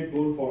ultimate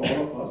goal for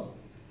all of us.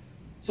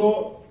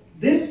 So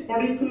this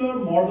particular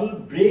model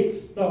breaks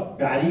the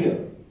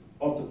barrier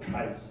of the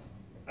price.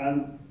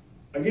 And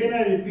again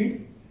I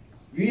repeat,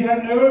 we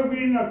have never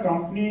been a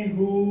company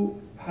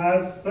who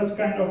has such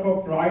kind of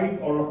a pride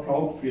or a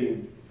proud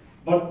feeling.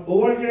 But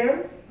over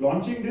here,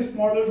 launching this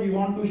model, we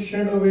want to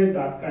shed away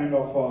that kind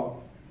of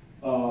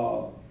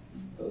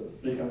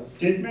like a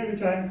statement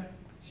which I am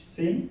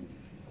saying.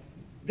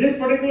 This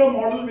particular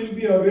model will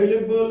be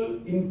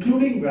available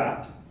including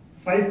VAT,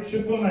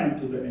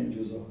 5,999 to the end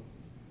user.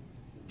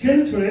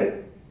 Till today,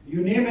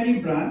 you name any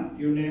brand,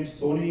 you name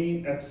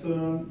Sony,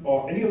 Epson,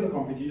 or any of the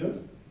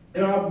competitors,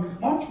 they are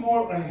much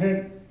more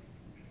ahead,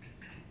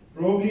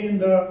 probably in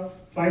the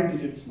 5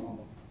 digits now,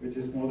 which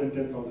is more than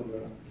 10,000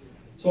 dirham.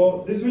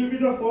 So this will be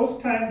the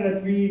first time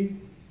that we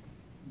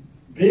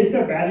break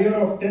the barrier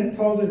of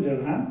 10,000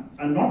 dirham,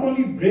 and not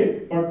only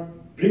break, but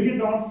bring it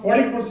down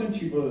 40%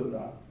 cheaper than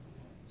that.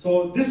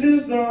 So this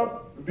is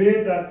the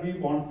way that we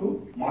want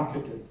to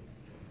market it.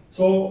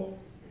 So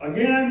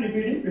again, I'm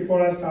repeating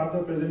before I start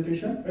the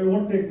presentation. I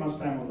won't take much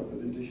time of the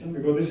presentation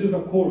because this is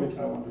the core which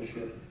I want to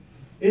share.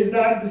 Is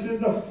that this is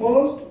the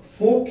first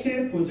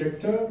 4K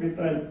projector with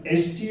an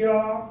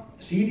HDR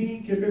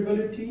 3D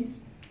capability,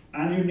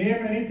 and you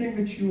name anything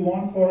which you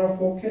want for a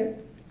 4K,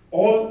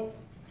 all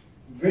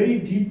very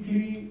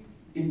deeply,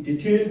 in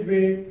detailed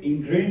way,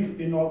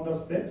 ingrained in all the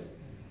specs,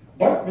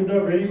 but with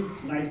a very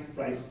nice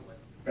price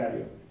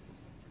barrier.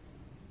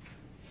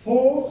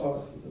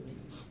 5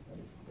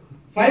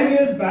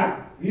 years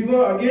back, we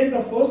were again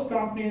the first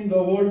company in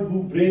the world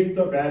who break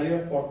the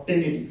barrier for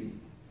 1080p.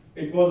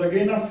 It was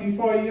again a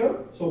FIFA year,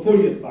 so 4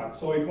 years back.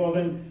 So it was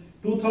in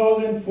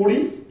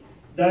 2014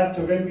 that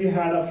when we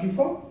had a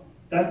FIFA,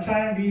 that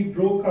time we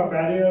broke a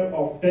barrier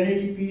of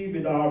 1080p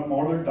with our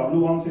model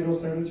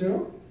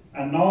W1070,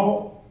 and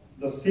now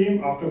the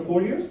same after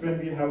 4 years when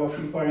we have a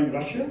FIFA in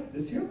Russia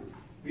this year,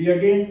 we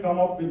again come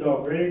up with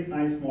a very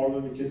nice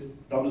model which is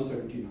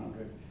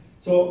W1700.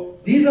 So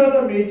these are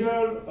the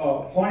major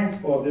points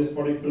for this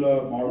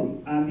particular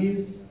model, and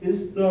this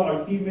is the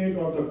ultimate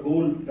or the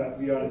goal that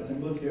we are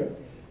assembled here,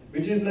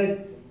 which is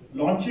like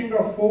launching a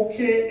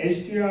 4K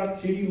HDR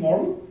 3D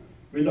model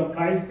with a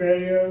price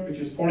barrier which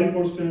is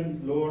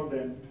 40% lower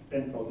than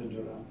 10,000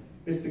 dirham.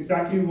 It's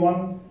exactly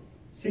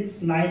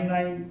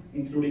 1,699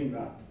 including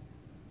that,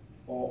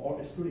 or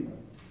excluding that.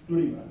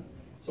 Excluding that.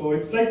 So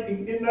it's like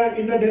in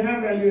the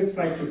dirham value, it's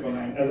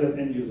 5,999 as an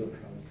end user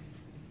price.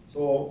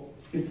 So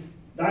if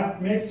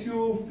that makes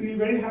you feel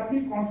very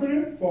happy,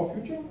 confident for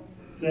future,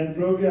 then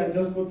probably I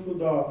just go through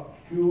the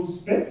few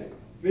specs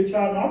which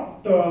are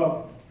not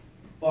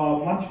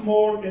much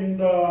more in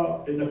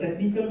the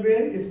technical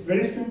way. It's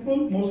very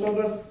simple. Most of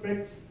the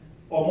specs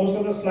or most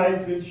of the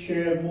slides will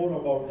share more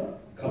about the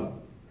color.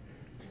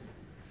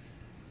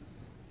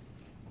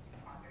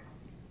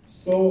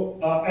 So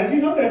as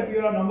you know that we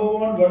are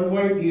 #1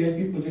 worldwide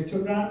DLP projector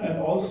brand, and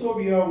also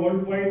we are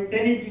worldwide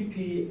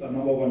 1080p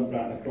 #1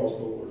 brand across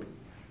the world.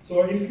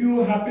 So if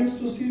you happens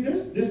to see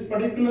this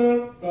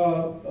particular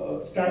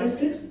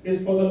statistics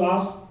is for the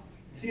last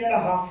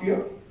 3.5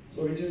 years,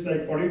 so which is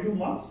like 42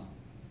 months.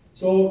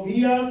 So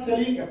we are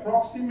selling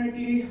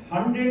approximately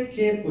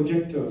 100K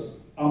projectors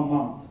a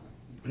month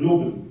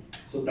globally.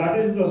 So that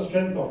is the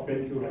strength of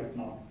BenQ right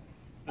now.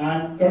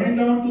 And coming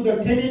down to the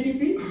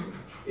 1080p,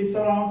 it's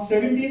around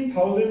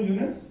 17,000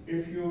 units.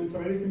 It's a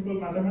very simple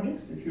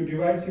mathematics. If you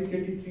divide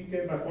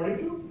 683K by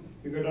 42,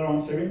 you get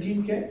around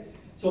 17K.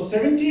 So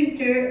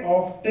 17K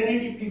of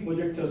 1080p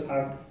projectors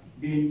have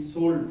been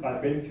sold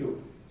by BenQ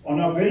on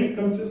a very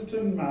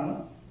consistent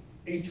manner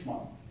each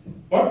month.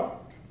 But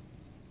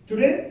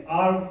today,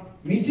 our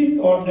meeting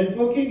or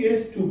networking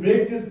is to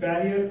break this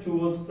barrier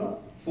towards the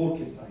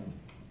 4K side.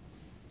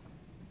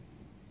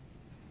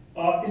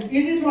 It's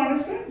easy to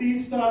understand.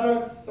 These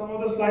are some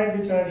of the slides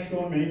which I have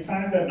shown many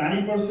times, that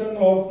 90%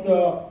 of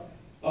the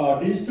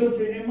digital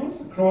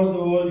cinemas across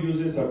the world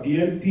uses a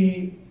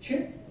DLP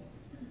chip,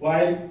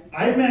 while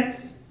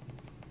IMAX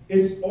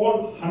is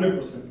all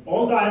 100%.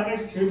 All the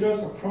IMAX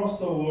theaters across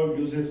the world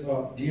uses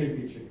a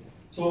DLP chip.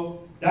 So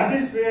that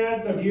is where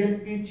the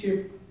DLP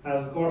chip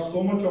has got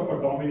so much of a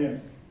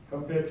dominance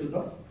compared to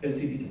the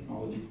LCD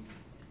technology.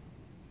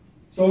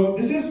 So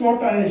this is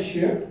what I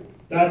shared,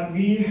 that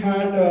we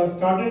had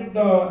started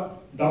the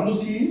W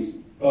series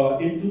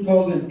in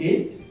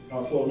 2008,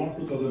 so not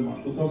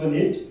 2001,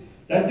 2008.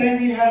 That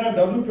time we had a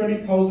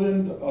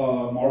W20,000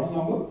 model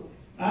number,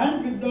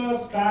 and with the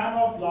span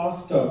of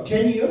last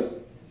 10 years,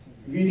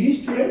 we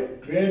reached today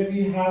where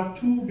we have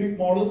two big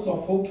models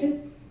of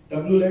 4K,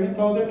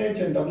 W11000H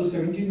and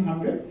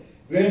W1700,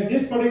 where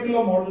this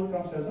particular model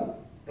comes as a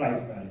price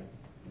barrier.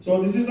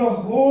 So this is a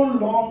whole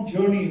long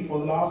journey for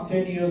the last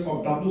 10 years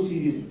of W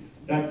series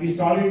that we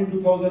started in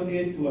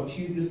 2008 to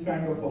achieve this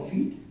kind of a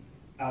feat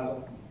as of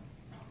now.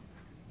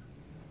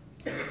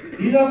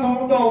 These are some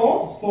of the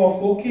awards for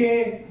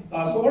 4K.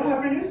 So what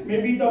happened is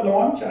maybe the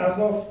launch as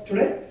of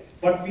today,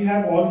 but we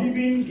have already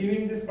been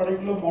giving this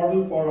particular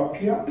model for a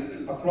PR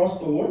across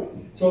the world.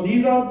 So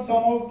these are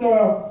some of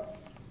the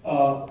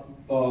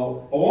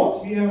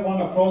awards we have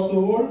won across the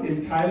world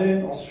in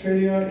Thailand,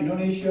 Australia,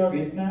 Indonesia,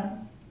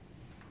 Vietnam.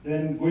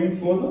 Then going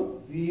further,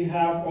 we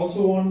have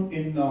also won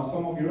in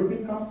some of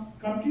European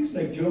countries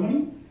like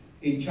Germany,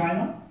 in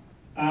China,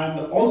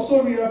 and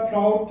also we are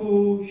proud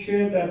to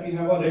share that we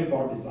have a red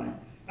dot design.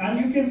 And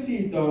you can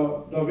see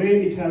the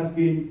way it has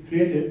been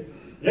created.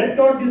 Red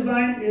dot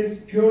design is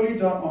purely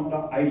done on the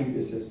ID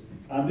basis,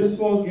 and this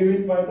was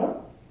given by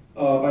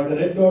the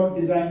red dot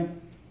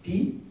design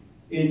team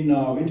in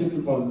winter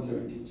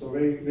 2017. So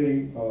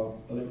very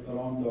like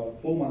around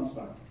 4 months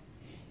back.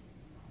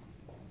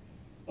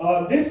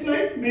 This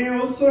slide may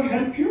also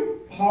help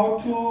you how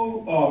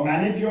to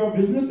manage your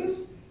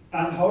businesses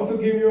and how to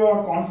give you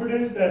a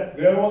confidence that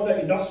where all the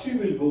industry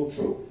will go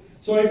through.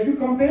 So if you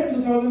compare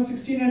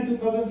 2016 and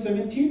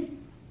 2017,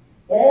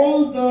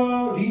 all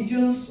the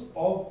regions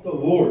of the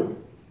world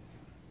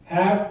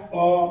have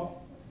a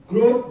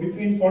growth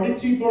between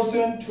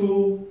 43%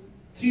 to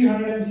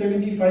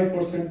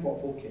 375% for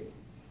 4K.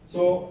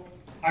 So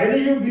either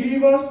you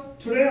believe us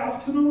today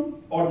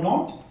afternoon or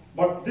not,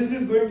 but this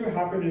is going to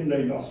happen in the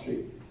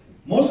industry.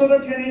 Most of the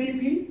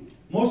 1080p,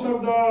 most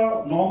of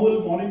the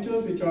normal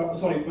monitors, which are,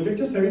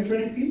 projector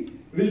 720p,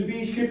 will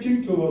be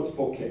shifting towards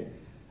 4K.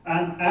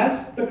 And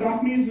as the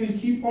companies will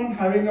keep on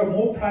having a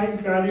more price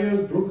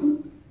barriers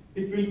broken,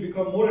 it will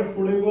become more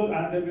affordable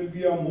and there will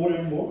be a more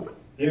and more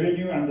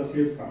revenue and the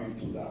sales coming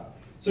through that.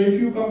 So if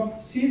you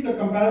see the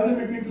comparison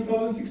between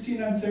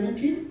 2016 and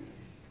 17,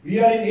 we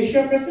are in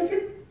Asia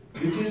Pacific,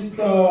 which is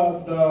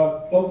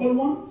the purple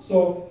one.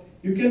 So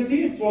you can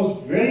see it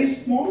was very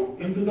small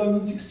in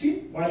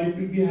 2016, while it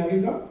will be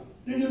having a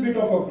little bit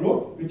of a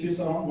growth, which is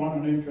around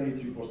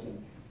 123%.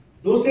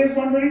 Those says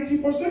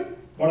 123%,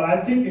 but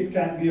I think it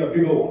can be a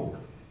bigger one.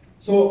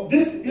 So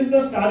this is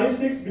the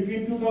statistics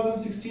between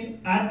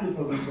 2016 and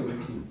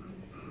 2017.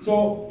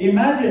 So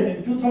imagine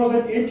in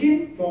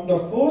 2018, from the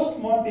first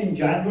month in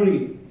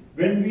January,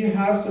 when we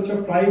have such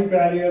a price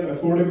barrier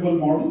affordable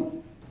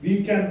model,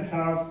 we can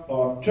have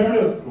a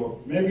tremendous growth,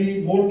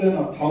 maybe more than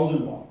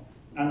 1,001.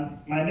 And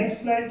my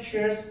next slide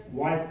shares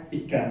why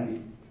it can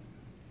be.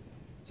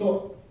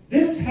 So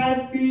this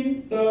has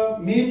been the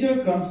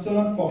major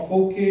concern for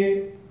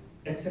 4K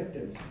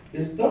acceptance,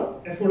 is the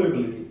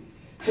affordability.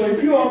 So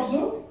if you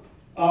observe,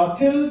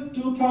 till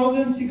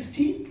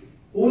 2016,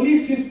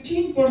 only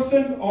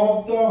 15%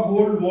 of the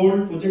whole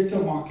world projector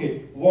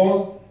market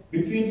was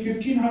between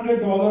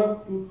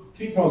 $1,500 to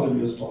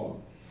 $3,000 US.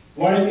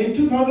 While in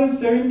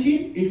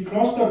 2017, it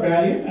crossed the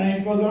barrier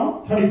and it was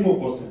around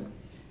 34%.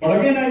 But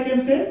again, I can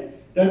say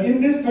that in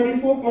this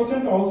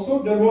 34%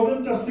 also, there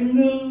wasn't a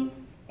single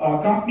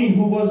company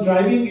who was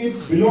driving it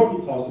below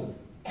 2000.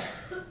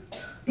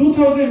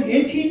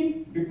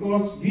 2018,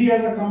 because we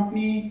as a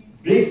company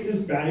breaks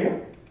this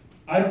barrier,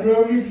 I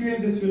probably feel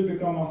this will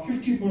become a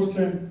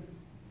 50%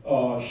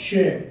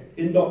 share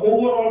in the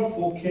overall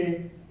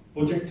 4K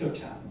projector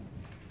TAM.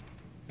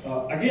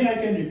 Again, I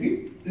can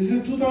repeat, this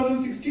is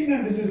 2016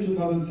 and this is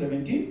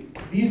 2017.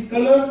 These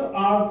colors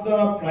are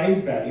the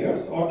price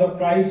barriers or the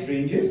price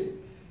ranges.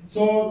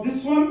 So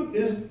this one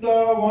is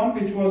the one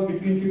which was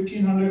between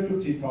 1500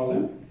 to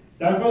 3000.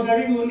 That was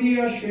having only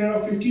a share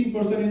of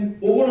 15% in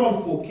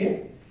overall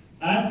 4K,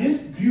 and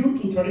this grew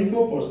to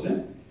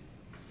 34%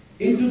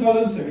 in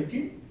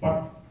 2017.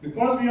 But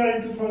because we are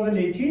in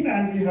 2018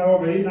 and we have a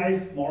very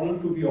nice model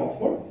to be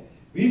offered,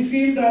 we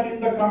feel that in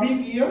the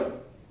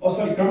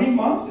coming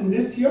months in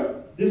this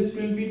year, this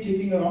will be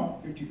taking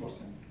around 50%.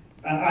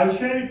 And I'll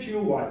share it to you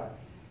why.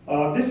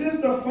 This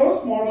is the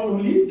first model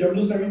only,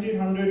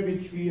 W1700,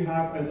 which we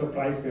have as a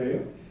price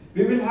barrier.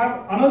 We will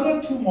have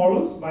another 2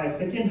 models by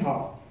second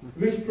half,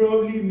 which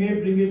probably may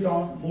bring it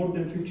down more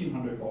than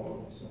 $1,500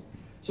 also.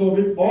 So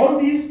with all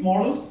these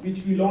models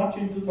which we launched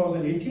in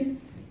 2018,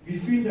 we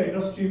feel the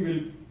industry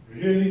will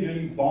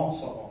really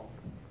bounce along.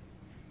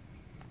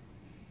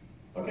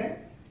 Okay,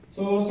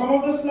 so some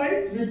of the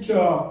slides which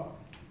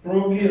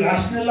probably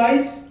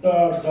rationalize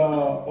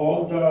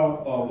all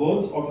the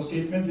words or the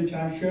statements which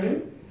I am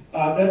sharing.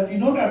 That we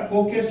know that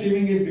 4K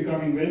streaming is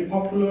becoming very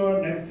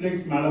popular.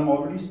 Netflix, madam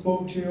already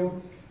spoke to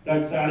you,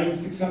 that's adding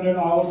 600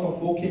 hours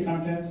of 4K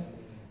contents.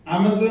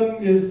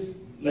 Amazon is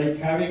like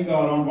having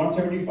around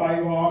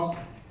 175 hours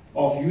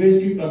of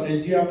UHD plus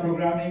HDR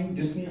programming.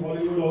 Disney,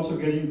 Hollywood also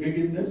getting big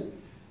in this.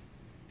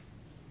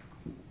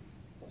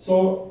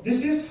 So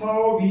this is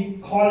how we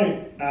call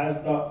it as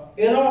the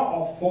era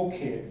of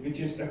 4K, which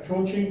is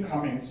approaching,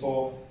 coming.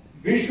 So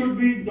we should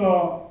be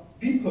the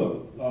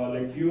people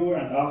like you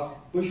and us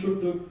who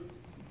should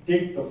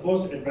take the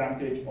first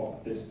advantage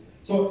of this.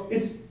 So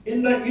it's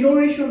in the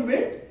innovation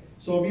way.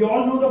 So we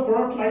all know the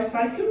product life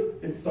cycle.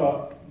 It's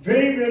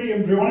very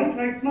embryonic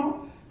right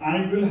now,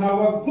 and it will have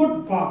a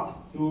good path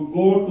to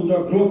go to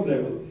the growth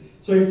level.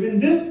 So if in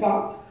this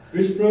path,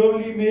 which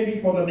probably may be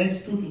for the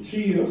next 2 to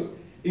 3 years,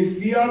 if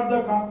we are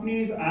the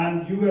companies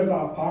and you as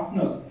our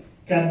partners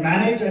can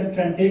manage and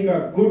can take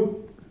a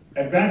good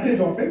advantage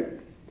of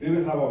it, we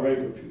will have a very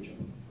good future.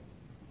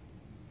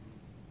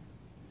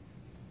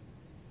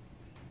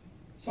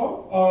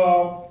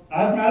 So,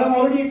 as Madam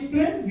already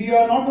explained, we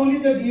are not only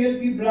the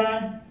DLP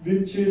brand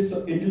which is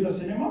into the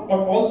cinema, but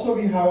also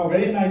we have a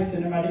very nice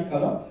cinematic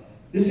color.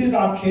 This is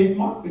our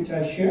trademark, which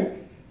I shared.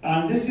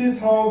 And this is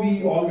how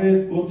we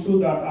always go through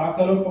that. Our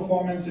color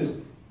performance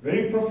is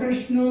very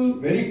professional,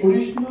 very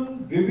original,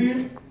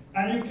 vivid,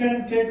 and you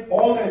can take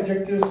all the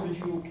adjectives which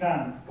you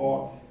can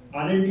for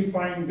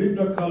identifying with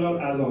the color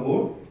as a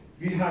whole.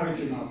 We have it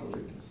in our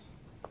projectors.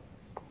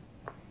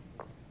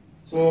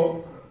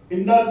 So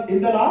in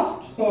the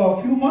last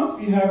few months,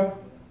 we have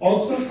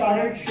also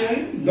started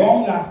sharing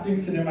long-lasting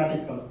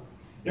cinematic color.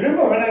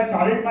 Remember, when I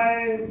started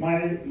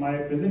my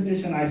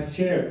presentation, I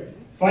shared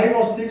 5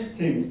 or 6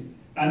 things.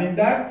 And in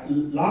that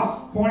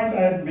last point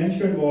I had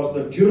mentioned was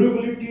the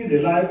durability,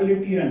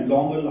 reliability, and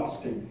longer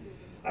lasting.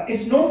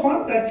 It's no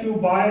fun that you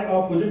buy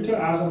a projector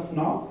as of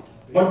now,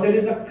 but there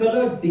is a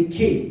color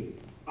decay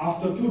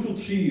after 2 to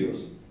 3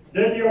 years.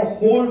 Then your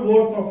whole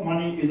worth of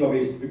money is a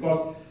waste,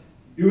 because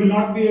you will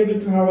not be able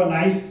to have a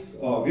nice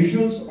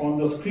visuals on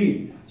the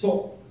screen.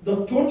 So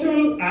the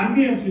total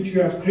ambience which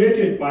you have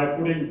created by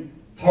putting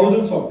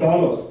thousands of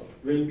dollars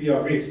will be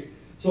a waste.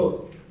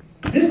 So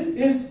this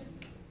is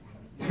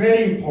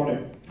very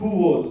important, 2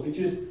 words, which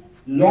is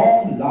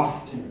long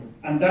lasting.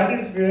 And that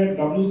is where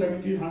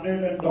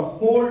W1700 and the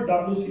whole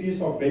W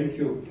series of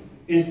BenQ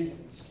is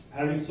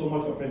having so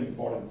much of an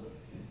importance.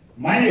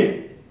 Mind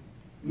it,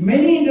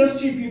 many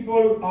industry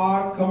people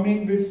are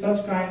coming with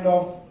such kind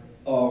of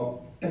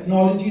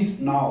technologies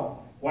now.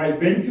 While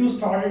BenQ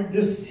started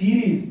this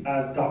series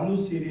as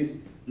W series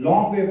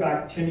long way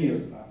back, 10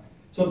 years back.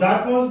 So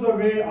that was the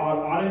way our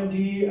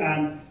R&D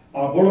and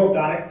our board of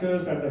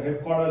directors at the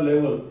headquarter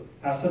level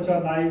has such a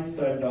nice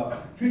and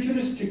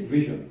futuristic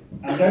vision.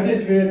 And that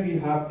is where we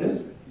have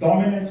this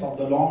dominance of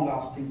the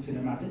long-lasting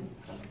cinematic.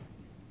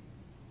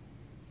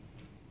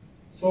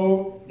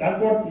 So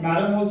that's what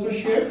Madam also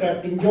shared,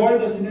 that enjoy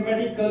the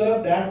cinematic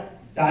color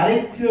that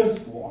directors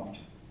want.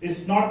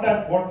 It's not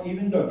that what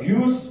even the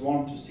viewers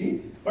want to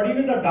see, but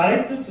even the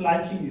director's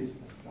liking is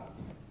like that.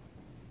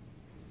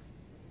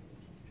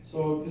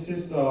 So this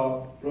is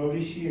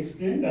probably she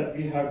explained that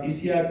we have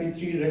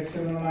DCI-P3, Rec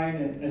 709,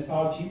 and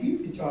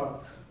sRGB, which are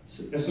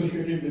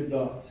associated with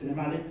the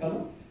cinematic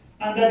color,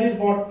 and that is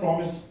what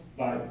promised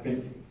by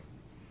BenQ.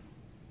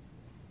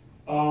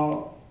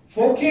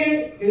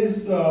 4K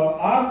is,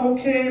 our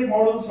 4K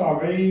models are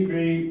very,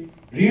 very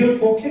real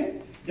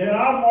 4K. There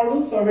are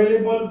models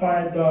available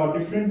by the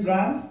different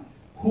brands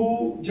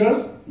who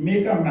just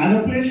make a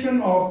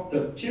manipulation of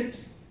the chips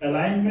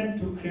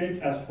alignment to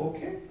create as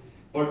 4K,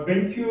 but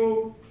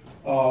BenQ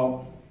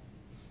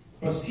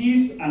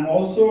perceives and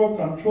also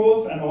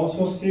controls and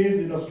also says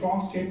with a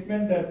strong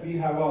statement that we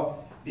have a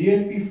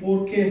DLP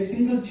 4K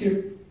single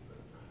chip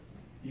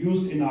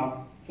used in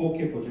our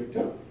 4K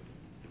projector.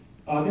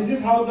 This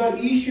is how the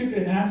E-chip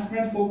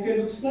enhancement 4K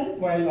looks like,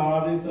 while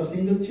ours is a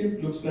single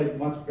chip, looks like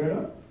much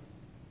better.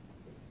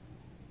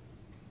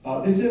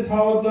 This is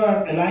how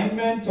the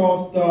alignment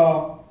of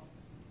the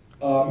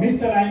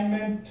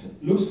misalignment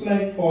looks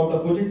like for the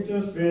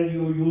projectors where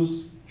you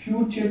use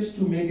few chips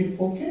to make it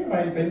 4K,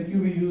 while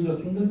BenQ we use a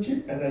single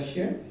chip as I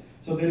shared,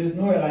 so there is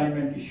no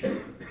alignment issue.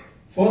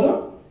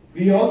 Further,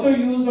 we also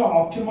use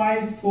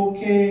optimized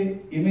 4K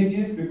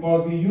images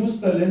because we use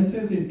the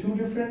lenses in 2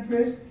 different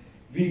ways.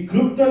 We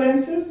group the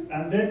lenses,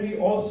 and then we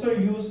also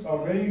use a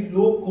very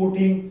low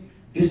coating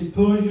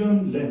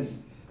dispersion lens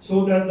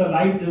so that the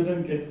light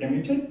doesn't get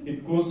emitted,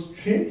 it goes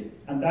straight,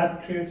 and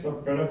that creates a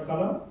better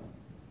color.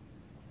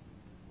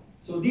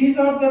 So these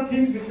are the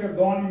things which have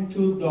gone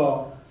into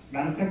the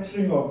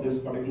manufacturing of this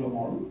particular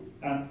model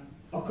and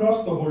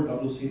across the whole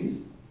W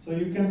series. So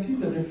you can see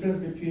the difference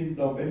between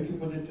the BenQ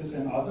projectors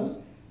and others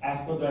as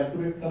per the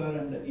accurate color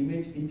and the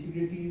image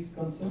integrity is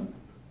concerned.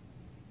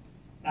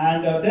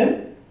 And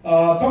then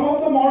some of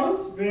the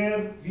models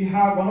where we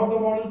have one of the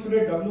model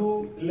today,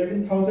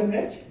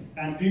 W11000H,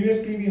 and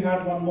previously we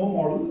had one more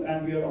model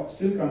and we are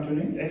still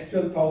continuing,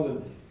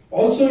 X12000,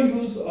 also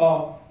use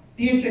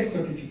THX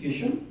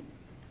certification.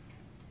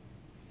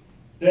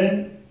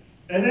 Then,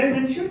 as I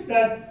mentioned,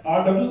 that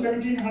our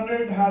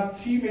W1700 has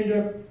 3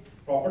 major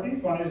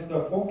properties. One is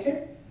the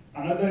 4K,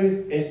 another is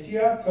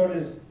HDR, third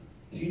is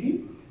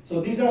 3D. So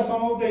these are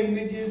some of the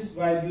images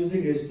while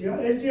using HDR.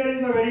 HDR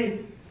is a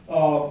very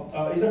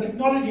is a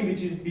technology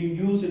which is being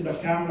used in the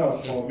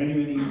cameras for many,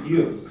 many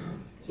years.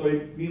 So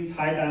it means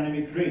high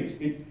dynamic range.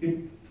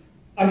 It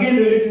again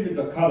related with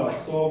the color.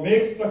 So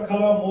makes the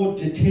color more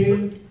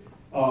detailed,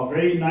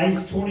 very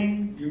nice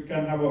toning. You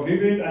can have a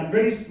vivid and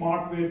very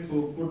smart way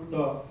to put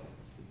the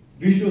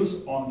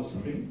visuals on the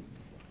screen.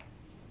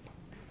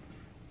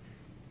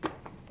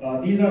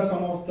 These are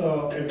some of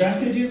the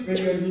advantages when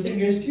you are using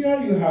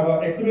HDR. You have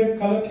an accurate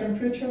color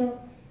temperature.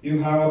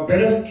 You have a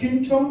better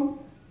skin tone.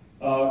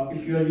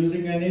 If you are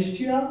using an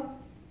HDR,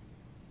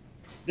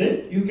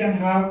 then you can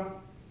have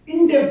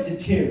in-depth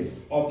details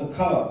of the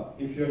color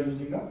if you are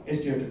using a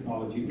HDR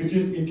technology, which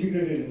is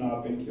integrated in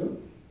our BenQ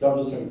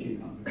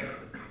W1700.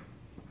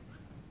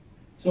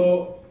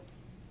 So,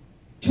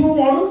 2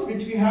 models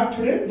which we have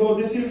today, though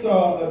this is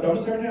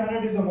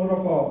W1700 is a more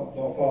of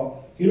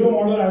a hero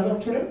model as of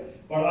today,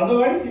 but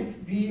otherwise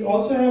we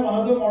also have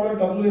another model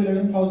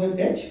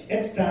W11000H.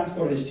 H stands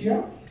for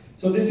HDR.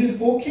 So this is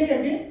 4K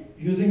again,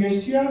 using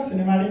HDR,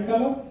 cinematic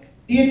color,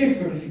 THX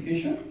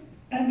certification,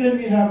 and then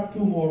we have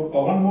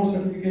one more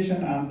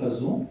certification and the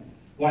zoom.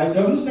 While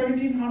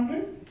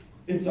W1700,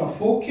 it's a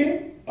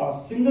 4K, a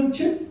single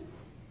chip,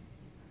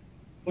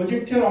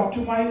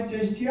 projector-optimized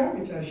HDR,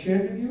 which I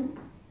shared with you,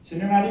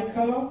 cinematic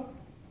color,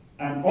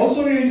 and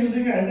also we are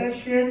using, as I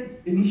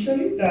shared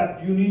initially,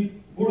 that you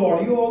need good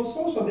audio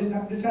also. So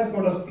this has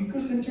got a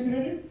speakers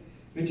integrated,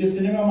 which is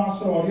Cinema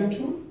Master audio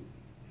tool.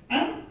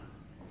 And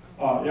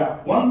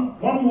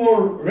one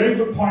more very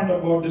good point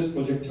about this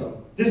projector.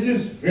 This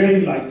is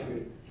very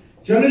lightweight.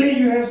 Generally,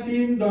 you have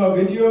seen the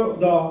video,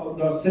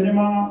 the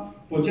cinema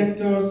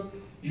projectors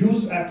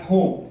used at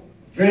home,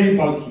 very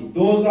bulky.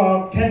 Those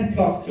are 10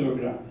 plus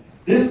kilogram.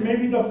 This may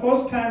be the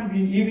first time we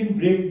even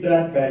break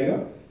that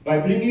barrier by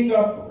bringing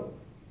up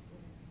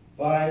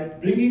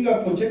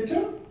a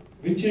projector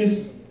which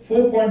is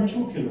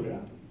 4.2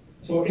 kilogram.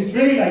 So it's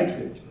very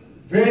lightweight,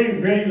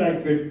 very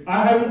lightweight.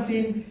 I haven't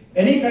seen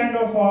any kind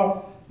of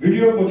a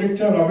video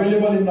projector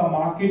available in the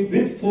market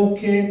with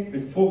 4K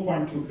with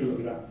 4.2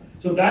 kilogram.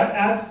 So that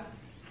adds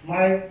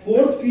my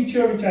fourth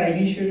feature, which I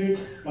initiated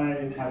my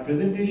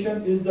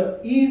presentation, is the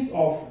ease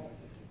of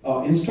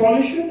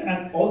installation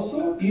and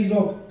also ease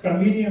of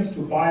convenience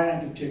to buy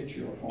and to take to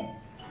your home.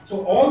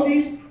 So all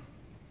these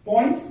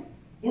points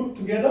put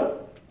together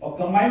or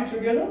combined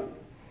together,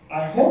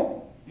 I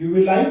hope you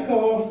will like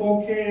our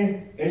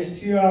 4K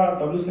HDR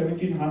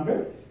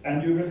W1700,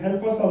 and you will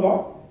help us a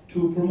lot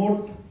to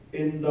promote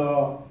in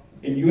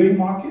UAE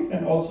market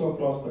and also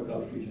across the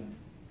Gulf region.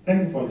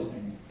 Thank you for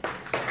listening.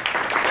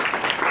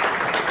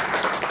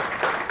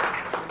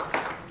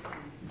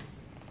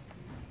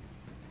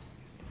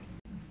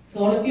 So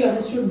all of you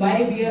understood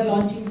why we are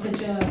launching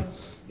such an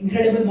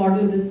incredible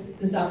model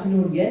this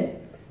afternoon, yes?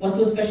 What's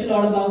so special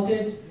all about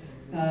it?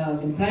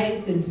 In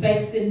price, in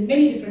specs, in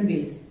many different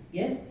ways,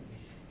 yes?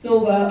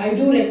 So I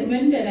do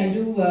recommend and I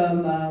do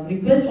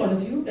request all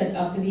of you that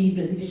after the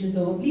presentation is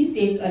over, please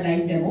take a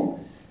live demo.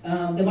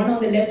 The one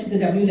on the left is the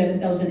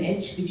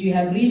W11000H, which we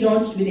have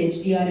relaunched with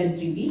HDR and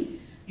 3D.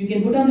 You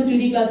can put on the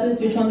 3D glasses,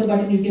 switch on the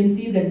button, you can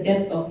see the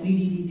depth of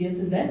 3D details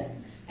in that.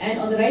 And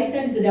on the right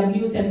side is the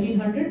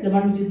W1700, the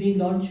one which is being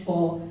launched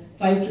for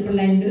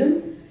 5,999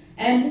 dirhams.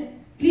 And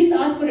please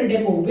ask for a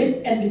demo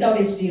with and without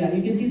HDR.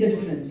 You can see the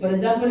difference. For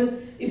example,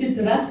 if it's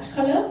rust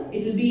color,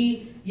 it will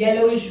be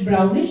yellowish,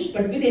 brownish,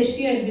 but with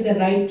HDR, it will be the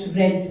right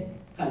red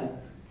color.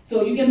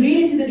 So you can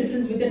really see the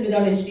difference with and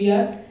without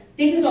HDR.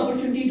 Take this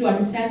opportunity to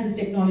understand this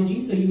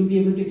technology so you will be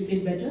able to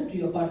explain better to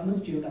your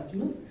partners, to your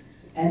customers.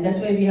 And that's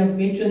why we have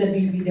made sure that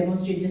we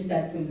demonstrate just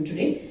that for you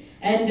today.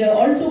 And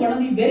also one of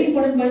the very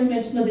important points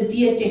mentioned was the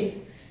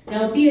THX.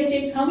 Now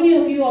THX, how many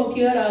of you out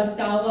here are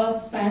Star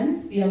Wars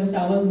fans? We have a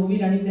Star Wars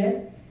movie running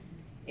there.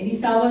 Any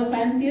Star Wars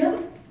fans here?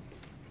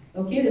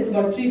 Okay, there's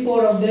about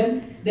 3-4 of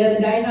them. They're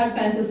the die-hard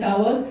fans of Star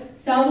Wars.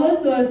 Star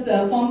Wars was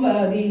from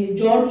the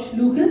George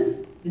Lucas,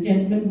 the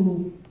gentleman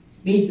who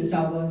made the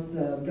Star Wars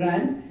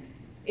brand.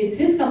 It's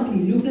his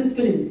company,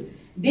 Lucasfilms.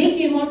 They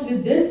came out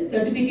with this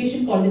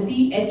certification called the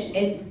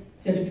THX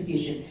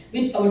Certification,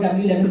 which our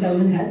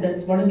W11000 has.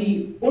 That's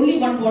only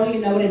one model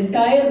in our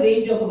entire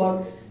range of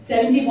about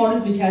 70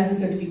 models which has the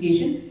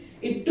certification.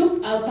 It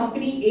took our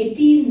company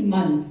 18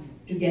 months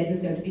to get the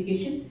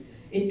certification.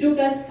 It took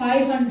us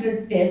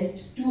 500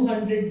 tests,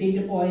 200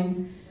 data points,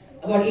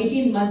 about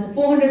 18 months,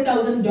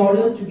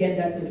 $400,000 to get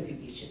that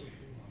certification.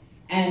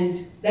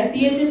 And that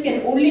THX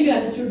can only be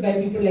understood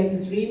by people like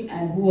Ms. Reem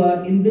and who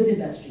are in this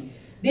industry.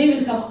 They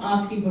will come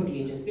asking for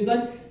THX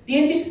because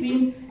THX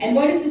means, and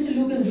why did Mr.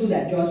 Lucas do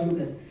that, George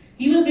Lucas?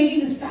 He was making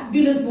these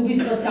fabulous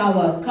movies for Star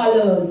Wars,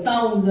 colors,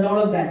 sounds and all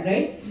of that,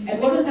 right?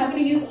 And what was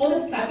happening is all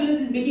the fabulous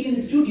he's making in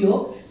the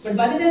studio, but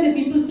by the time the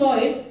people saw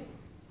it,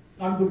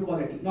 not good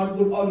quality, not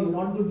good audio,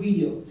 not good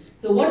video.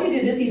 So what he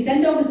did is he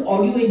sent out his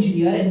audio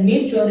engineer and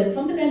made sure that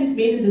from the time it's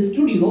made in the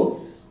studio,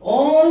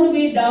 all the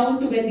way down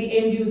to when the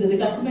end user, the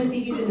customer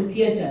sees it in the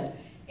theatre,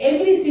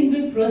 every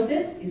single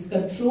process is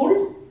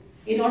controlled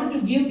in order to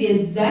give the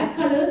exact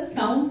colors,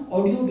 sound,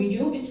 audio,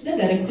 video which the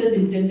directors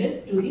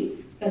intended to the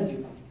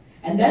consumers.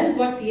 And that is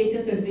what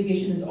THX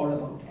certification is all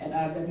about, and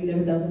our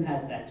W11000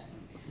 has that.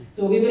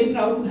 So we're very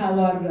proud to have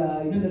our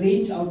the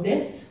range out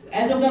there.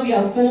 As of now, we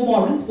have 4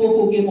 models,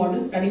 4 4K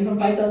models, starting from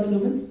 5,000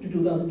 lumens to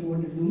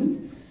 2,200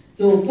 lumens.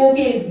 So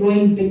 4K is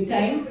growing big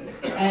time.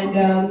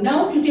 And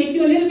now to take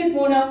you a little bit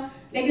more now,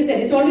 like I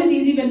said, it's always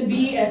easy when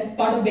we as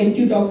part of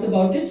BenQ talks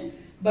about it.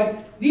 But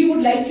we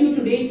would like you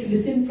today to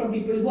listen from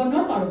people who are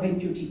not part of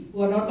BenQ team,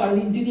 who are not part of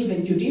the integral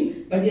BenQ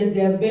team, but yes,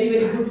 they are very,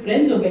 very good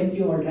friends of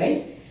BenQ, all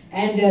right.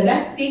 And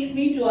that takes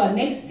me to our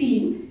next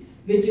scene,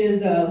 which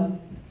is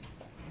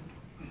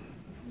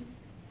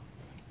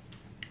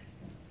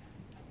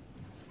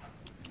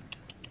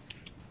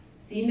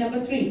scene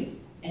number 3.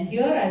 And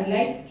here I'd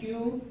like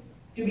you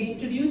to be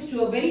introduced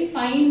to a very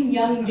fine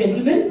young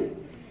gentleman.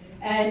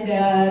 And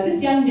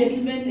this young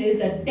gentleman is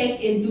a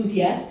tech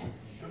enthusiast.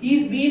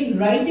 He's been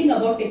writing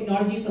about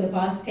technology for the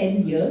past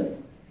 10 years.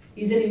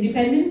 He's an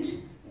independent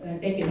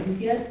tech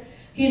enthusiast.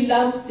 He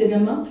loves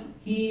cinema.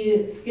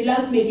 He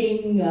loves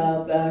making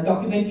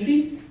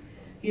documentaries.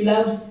 He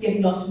loves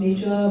getting lost in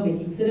nature,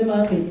 making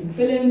cinemas, making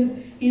films.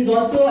 He's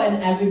also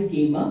an avid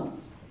gamer.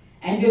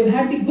 And we've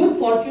had the good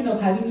fortune of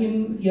having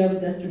him here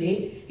with us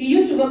today. He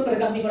used to work for a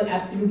company called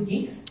Absolute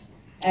Geeks.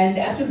 And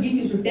Absolute Geeks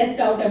used to test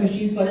out our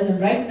machines for us. And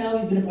right now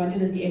he's been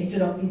appointed as the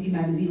editor of PC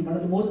Magazine, one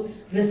of the most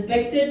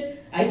respected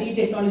IT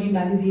technology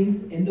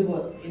magazines in the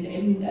world,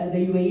 in the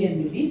UAE and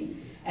Middle East.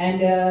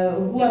 And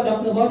who I'm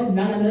talking about is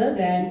none other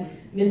than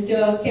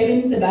Mr.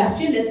 Kevin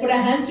Sebastian. Let's put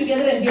our hands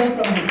together and hear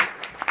from him.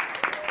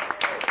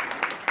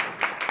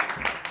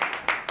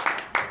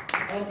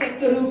 Tech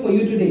Guru for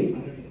you today.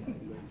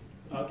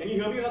 Can you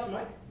hear me without the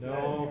mic?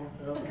 No.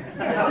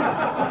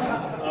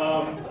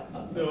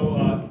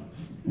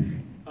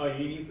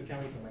 You need the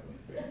camera to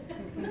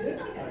the mic.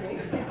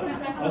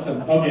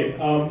 Awesome. Okay.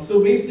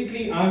 So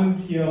basically, I'm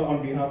here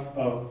on behalf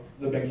of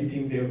the BenQ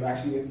team. They've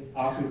actually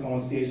asked me to come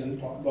on stage and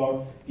talk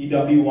about the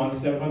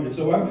W1700.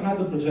 So I've had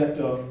the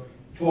projector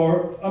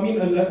for,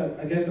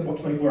 I guess about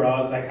 24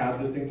 hours. I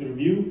have the thing to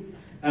review.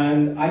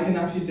 And I can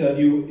actually tell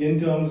you, in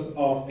terms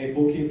of a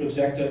 4K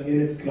projector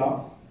in its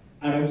class,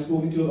 and I've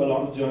spoken to a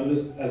lot of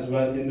journalists as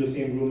well in the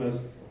same room as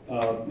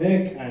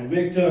Nick and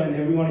Victor and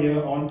everyone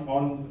here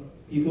on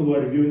people who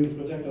are reviewing this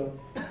projector,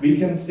 we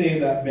can say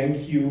that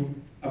BenQ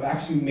have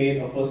actually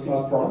made a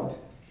first-class product.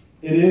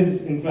 It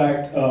is, in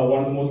fact, one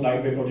of the most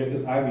lightweight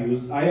projectors I've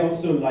used. I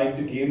also like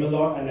to game a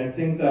lot, and I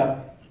think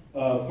that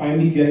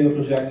finally getting a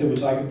projector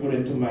which I can put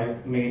into my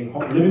main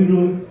living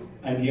room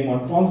and game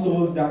on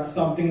consoles, that's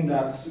something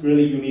that's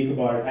really unique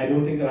about it. I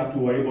don't think I'll have to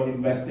worry about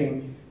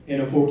investing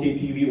in a 4K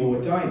TV over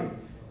time.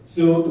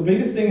 So the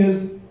biggest thing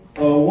is,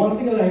 one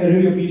thing that I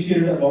really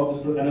appreciated about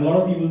this, and a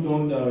lot of people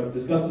don't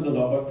discuss this a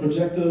lot, but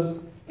projectors,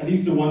 at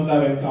least the ones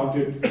I've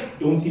encountered,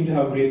 don't seem to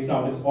have great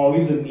sound. It's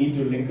always a need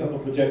to link up a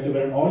projector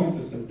with an audio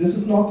system. This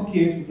is not the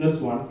case with this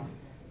one,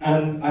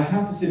 and I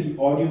have to say the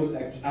audio is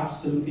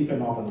absolutely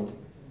phenomenal.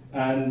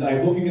 And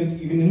I hope you can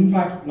in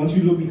fact, once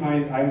you look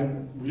behind,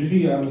 I'm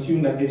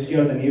assuming that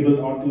HDR is enabled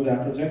onto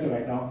that projector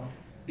right now.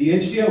 The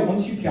HDR,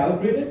 once you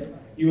calibrate it,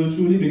 you will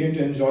truly begin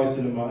to enjoy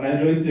cinema. And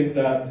I really think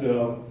that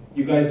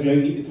you guys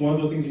really need, it's one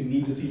of those things you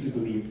need to see to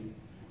believe.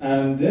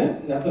 And yeah,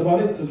 that's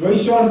about it. It's very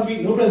short and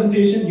sweet, no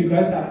presentation. You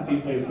guys have to see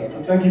it for yourself.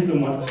 So thank you so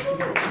much.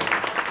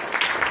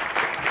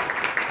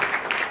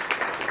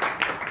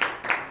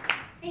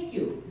 Thank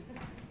you.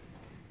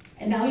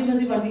 And now you must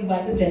be wondering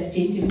why the dress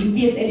change, in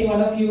case any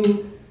one of you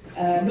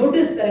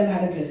noticed that I've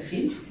had a dress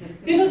change.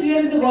 Because we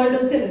are in the world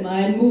of cinema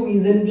and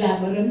movies and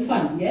glamour and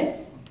fun, yes?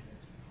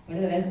 Where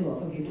did the rest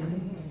go? Okay,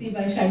 see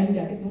my shiny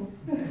jacket more?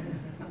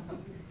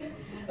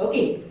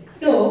 Okay,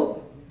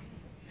 so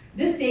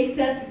this takes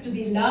us to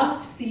the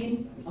last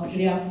scene of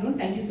today afternoon.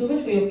 Thank you so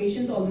much for your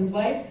patience all this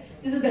while.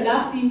 This is the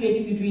last scene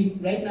waiting between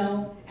right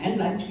now and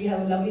lunch. We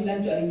have a lovely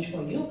lunch arranged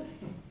for you.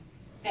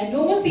 And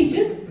no more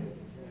speeches.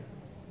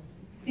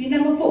 Scene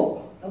number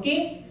 4,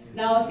 okay?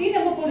 Now, scene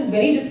number 4 is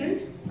very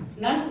different.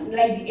 Not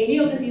like any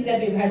of the scenes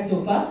that we've had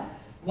so far.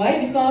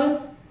 Why?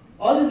 Because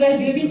all this while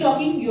we've been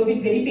talking, you've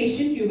been very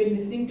patient, you've been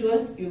listening to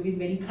us, you've been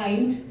very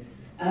kind,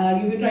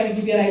 you've been trying to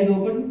keep your eyes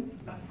open.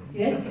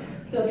 Yes?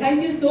 So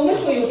thank you so much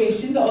for your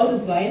patience all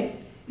this while.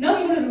 Now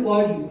we want to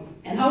reward you.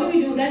 And how do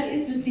we do that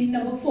is with scene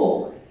number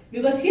 4.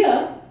 Because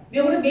here, we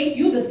are going to make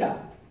you the star.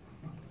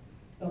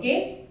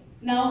 Okay?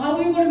 Now, how are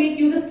we going to make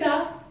you the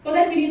star? For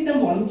that, we need some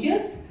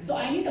volunteers. So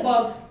I need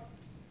about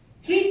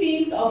 3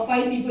 teams of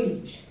 5 people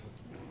each.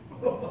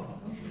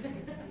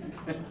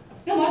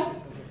 Come on.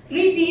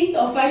 3 teams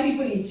of 5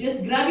 people each.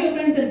 Just grab your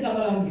friends and come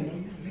along here.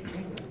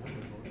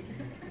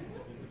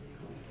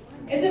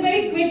 It's a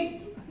very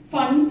quick,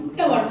 fun.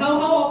 Come on.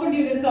 How often do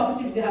you get this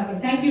opportunity to happen?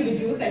 Thank you,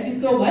 Viju. Thank you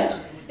so much.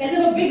 Let's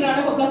have a big round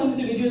of applause for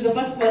Mr. Viju, the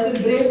first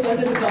person, brave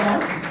person to come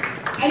on.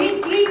 I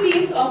need 3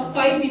 teams of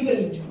 5 people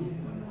each, please.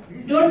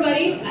 Don't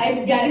worry.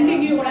 I'm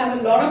guaranteeing you're going to have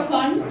a lot of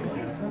fun.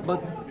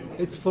 But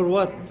it's for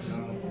what?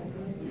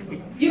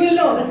 You will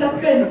know, the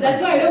suspense.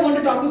 That's why I don't want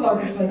to talk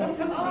about it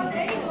first. Oh,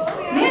 there you go.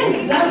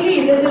 Yes,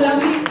 lovely. There's a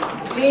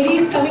lovely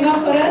ladies coming up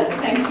for us.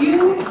 Thank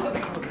you.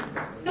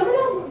 Come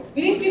along.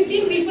 We need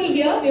 15 people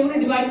here. We're going to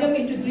divide them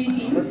into 3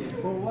 teams.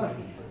 For what?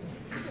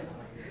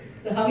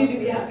 So how many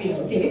will be happy?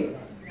 Okay.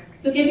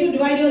 So can you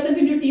divide yourself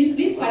into teams,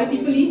 please? 5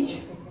 people each.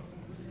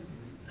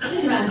 This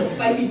is random.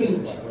 5 people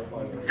each.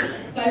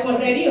 5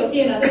 already.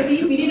 Okay, another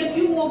team. We need a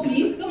few more,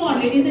 please. Come on,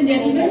 ladies and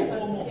gentlemen.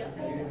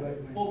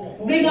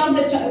 Bring out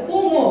the child.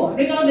 4 more.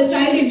 Bring out the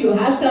child in you.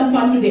 Have some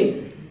fun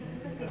today.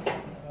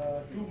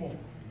 2 more.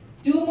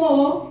 2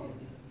 more.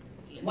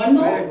 1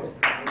 more.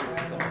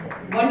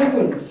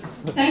 Wonderful.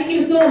 Thank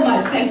you so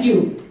much. Thank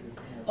you.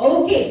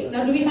 Okay.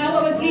 Now do we have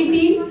our 3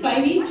 teams?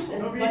 5 each.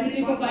 That's 1, 2,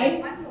 3, 4,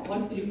 5.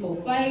 1, 2, 3, 4,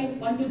 5.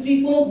 1, 2,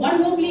 3, 4.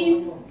 1 more,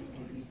 please.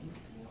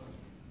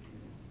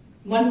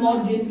 1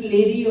 more gentle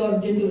lady or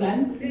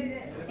gentleman.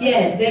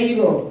 Yes, there you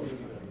go.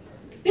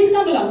 Please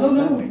come along.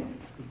 No.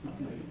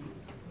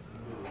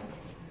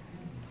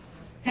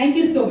 Thank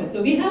you so much.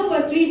 So we have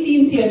our 3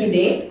 teams here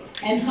today.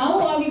 And how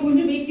are we going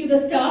to make you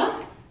the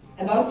star?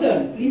 About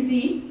turn. Please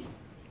see.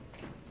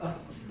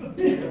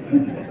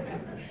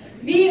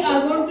 we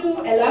are going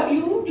to allow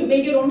you to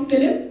make your own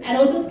film and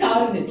also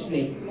star in it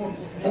today.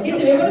 Okay, so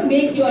we're going to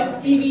make your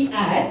TV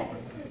ad.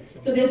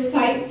 So there's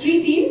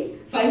three teams,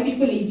 5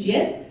 people each,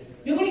 yes.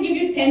 We're going to give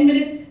you 10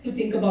 minutes to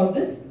think about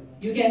this.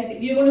 We're going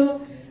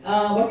to,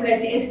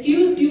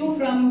 excuse you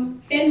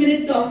from 10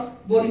 minutes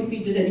of boring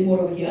speeches anymore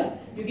over here.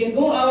 You can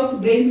go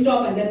out,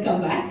 brainstorm and then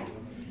come back.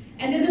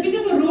 And there's a bit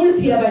of a rules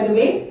here, by the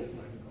way.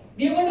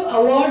 We're going to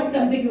award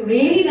something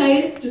really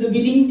nice to the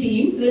winning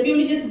team. So there'll be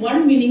only just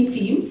one winning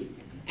team.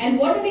 And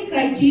what are the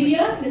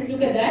criteria? Let's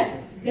look at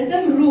that. There's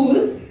some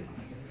rules.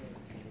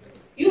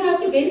 You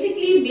have to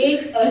basically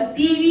make a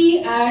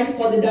TV ad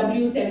for the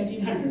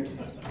W1700.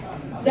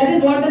 That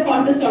is what the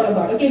contest is all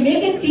about. Okay,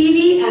 make a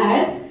TV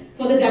ad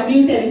for the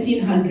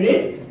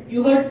W1700.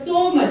 You heard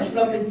so much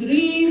from Ms.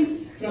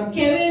 Reem, from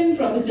Kevin,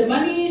 from Mr.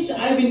 Manish.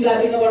 I've been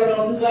blabbing about it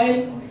all this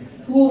while.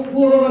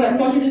 Whoever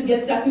unfortunately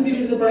gets stuck with you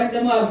to the product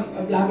demo,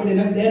 I've blabbered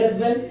enough there as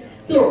well.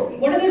 So,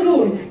 what are the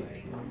rules?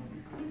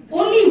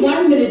 Only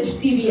 1 minute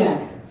TV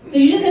ad. So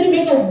you just have to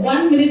make a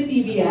 1 minute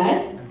TV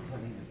ad.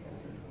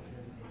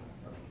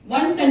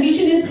 One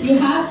condition is you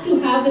have to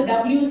have the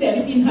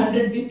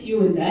W1700 with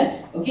you in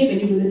that, okay, when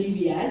you do the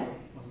TV ad.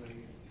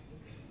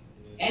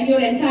 And your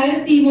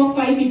entire team of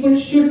 5 people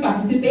should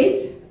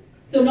participate.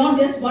 So not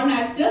just one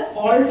actor,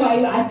 all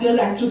 5 actors,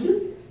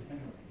 actresses.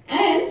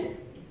 And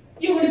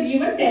you're going to be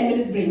given 10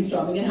 minutes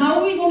brainstorming. And how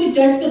are we going to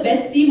judge the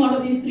best team out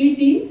of these 3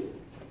 teams?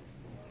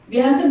 We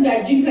have some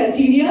judging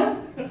criteria.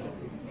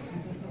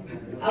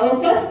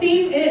 Our first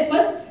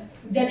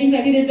judging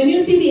criteria is when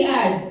you see the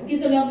ad. Okay,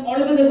 so now all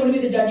of us are going to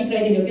be the judging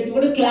criteria. Okay, so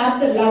we're going to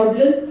clap the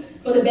loudest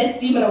for the best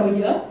team over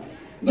here.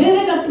 Will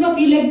the customer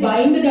feel like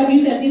buying the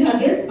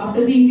W1700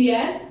 after seeing the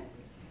ad?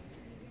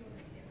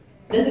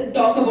 Does it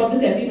talk about the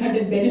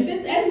 1700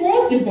 benefits? And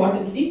most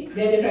importantly,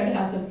 where we're trying to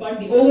have some fun,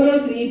 the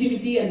overall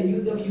creativity and the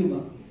use of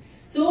humor.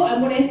 So I'm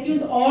going to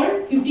excuse all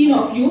 15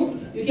 of you.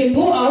 You can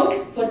go out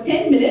for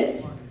 10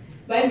 minutes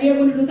while we are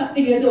going to do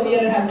something else over here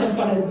and have some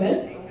fun as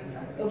well.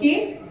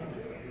 Okay?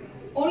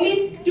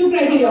 Only 2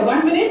 criteria,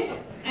 1 minute,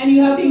 and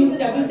you have to use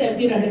the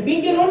W1700.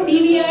 Make your own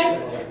TV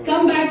ad,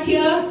 come back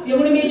here, you're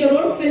going to make your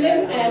own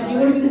film and you're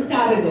going to be the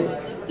star in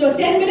it. So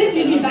 10 minutes,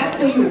 we'll be back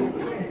for you.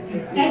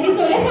 Thank you.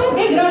 So let's have a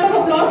big round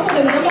of applause for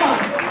them. Come on.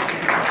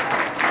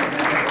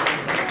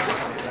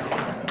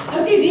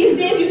 Now see, these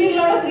days you need a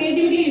lot of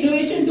creativity and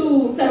innovation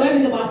to survive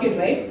in the market,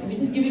 right? We're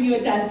just giving you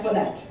a chance for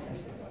that.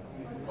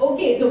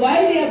 Okay, so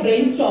while they are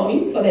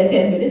brainstorming for their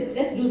 10 minutes,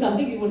 let's do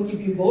something we won't keep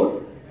you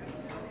bored.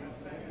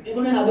 We're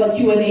going to have a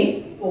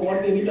Q&A for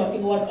what we'll be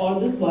talking about all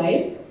this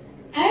while.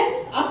 And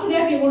after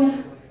that, we're going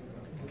to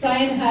try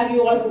and have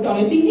you all put on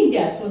your thinking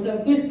caps for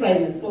some quiz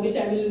prizes, for which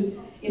I will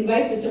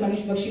invite Mr.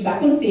 Manish Bakshi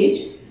back on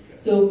stage.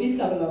 So please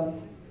come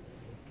along.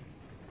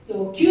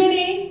 So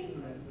Q&A,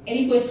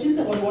 any questions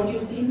about what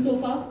you've seen so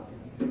far?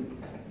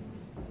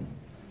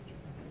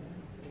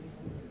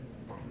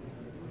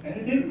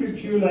 Anything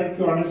which you like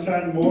to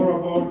understand more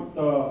about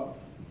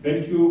the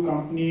BenQ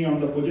company on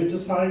the projector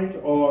side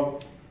or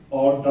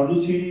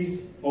W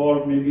series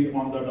or maybe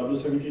on the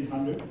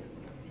W1700?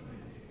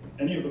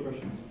 Any of the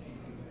questions?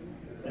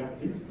 Yeah,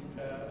 please.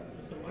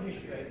 So Manish,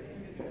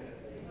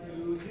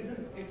 you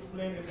didn't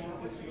explain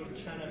about this your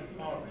channel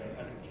partner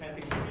as a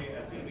category,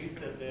 as a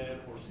reseller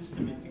or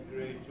system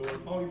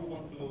integrator, how you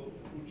want to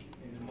push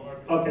in the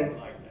market, okay.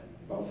 Like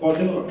that. For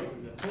this one?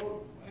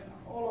 For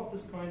all of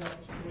this kind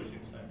of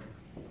projects.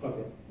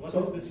 Okay. What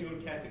is this your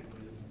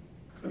categories?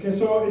 Okay,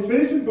 so it's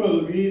very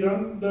simple. We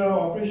run the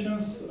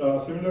operations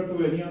similar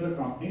to any other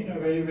company in a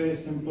very, very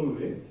simple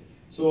way.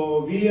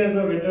 So we as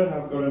a vendor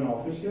have got an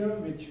office here,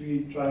 which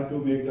we try to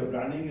make the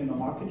branding and the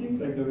marketing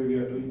like the way we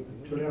are doing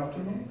today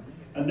afternoon.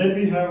 And then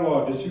we have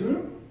our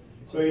distributor.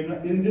 So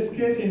in this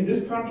case, in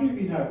this country,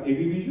 we have AV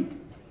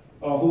Vision,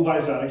 who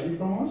buys directly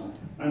from us.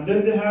 And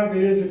then they have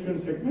various different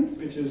segments,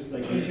 which is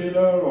like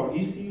retailer or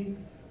EC,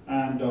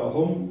 and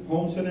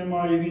home cinema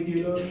AV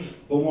dealers,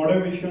 home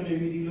automation AV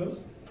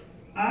dealers,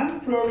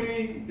 and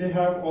probably they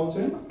have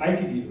also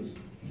IT dealers.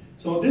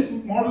 So this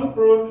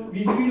model,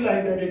 we feel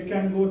like that it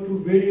can go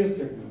to various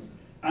segments,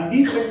 and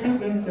these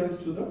segments then sells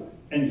to the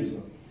end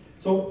user.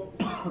 So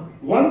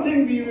one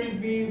thing we will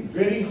be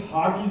very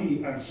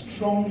hardly and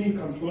strongly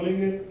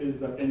controlling it is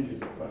the end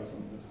user price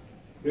on this.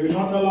 We will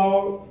not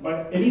allow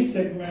by any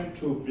segment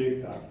to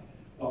break that.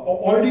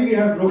 Already we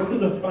have broken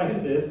the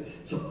prices,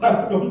 so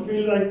I don't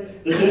feel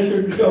like that there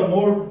should be a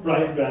more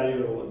price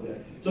barrier over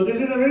there. So this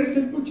is a very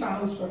simple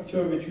channel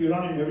structure which we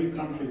run in every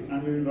country,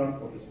 and we will run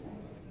for this one.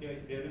 Yeah,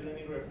 there is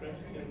any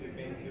references in the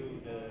BenQ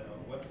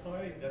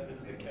website that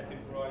is the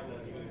categorized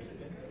as you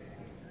explained?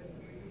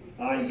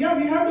 Yeah,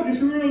 we have the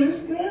distributor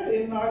list there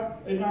in our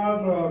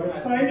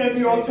website, and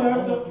we also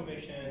have the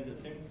automation, the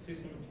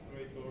system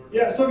integrator.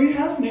 Yeah, so we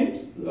have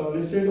names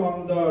listed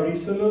on the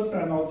resellers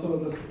and also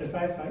on the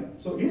SI side.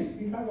 So yes,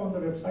 we have on the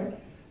website.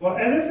 Well,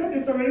 as I said,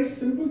 it's a very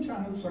simple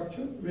channel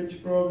structure,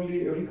 which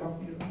probably every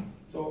company runs.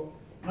 So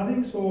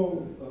nothing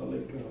so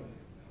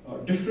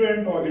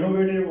different or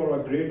innovative or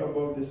great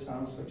about this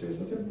channel structure.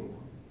 It's a simple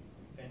one.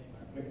 Thank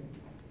you. Okay.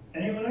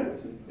 Anyone else?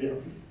 Yeah.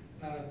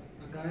 A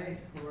guy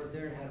over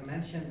there had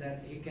mentioned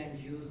that he can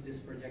use this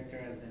projector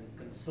as a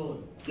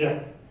console.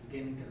 Yeah.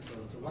 Gaming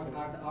console. So what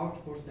are the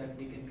outputs that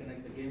we can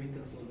connect the gaming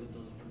console with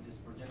this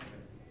projector?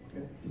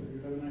 Okay. So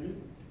you have an idea?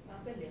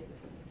 Well, yes.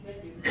 Well,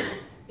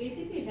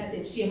 basically, it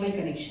has HDMI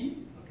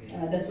connection.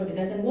 Okay. That's what it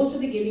has. And most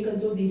of the gaming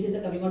consoles these days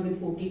are coming out with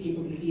 4K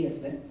capability as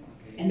well.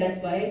 Okay. And that's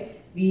why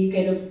we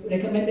kind of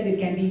recommend that it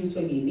can be used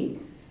for gaming.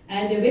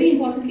 And very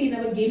importantly, in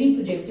our gaming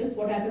projectors,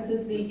 what happens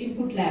is the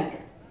input lag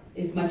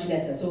is much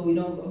lesser. So,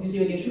 obviously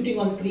when you're shooting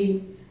on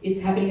screen,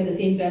 it's happening at the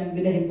same time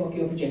with the help of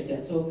your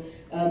projector. So,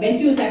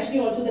 BenQ is actually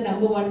also the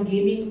 #1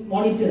 gaming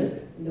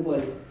monitors in the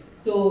world.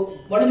 So,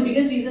 one of the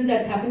biggest reasons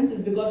that happens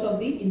is because of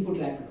the input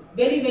lag.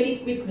 Very, very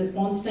quick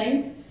response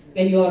time.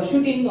 When you're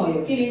shooting or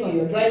you're killing or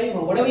you're driving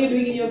or whatever you're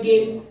doing in your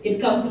game, it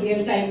comes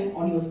real time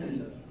on your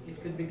screen.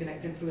 It could be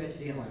connected through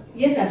HDMI.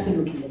 Yes,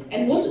 absolutely, yes.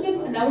 And most of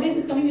them, nowadays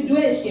it's coming with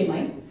dual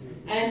HDMI.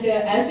 And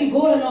as we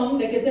go along,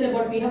 like I said,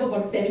 we have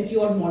about 70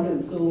 odd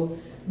models. So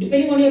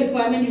depending on your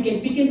requirement, you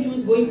can pick and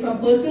choose going from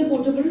personal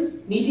portable,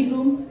 meeting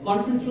rooms,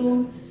 conference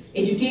rooms,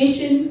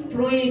 education,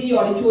 Pro AV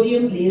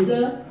auditorium,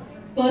 laser,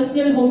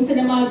 personal home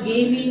cinema,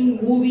 gaming,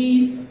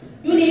 movies,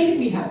 you name it,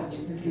 we have it,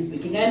 literally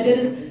speaking. And there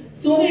is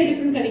so many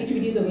different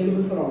connectivities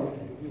available for all of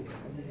them.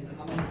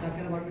 I'm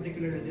talking about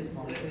particularly this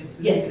model.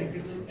 Yes,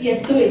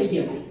 yes, through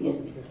HDMI, yes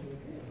please.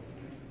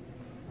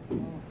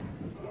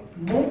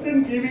 More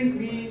than gaming,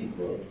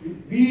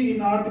 we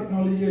in our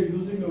technology are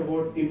using the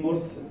word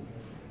immersive.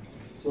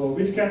 So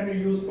which can be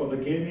used for the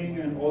gaming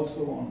and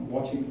also on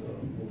watching the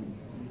movies.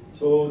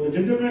 So the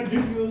gentleman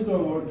did use the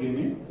word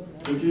gaming,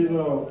 which is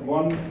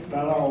one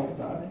para of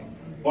that.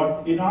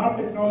 But in our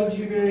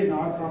technology way, in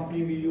our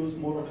company, we use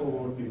more of a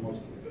word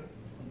immersive.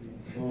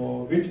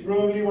 So which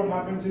probably what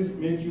happens is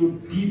make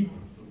you deep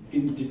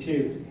in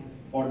details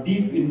or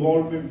deep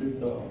involvement with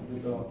the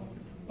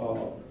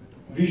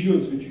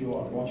visuals which you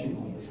are watching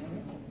on the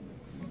screen.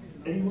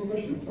 Any more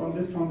questions on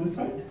this from this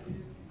side?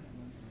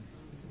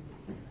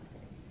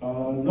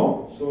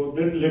 No. So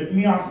then let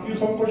me ask you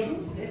some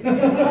questions.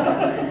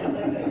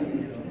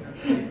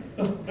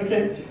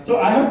 Okay. So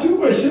I have two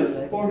questions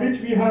for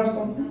which we have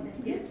something.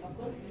 Yes, of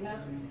course. We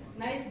have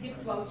nice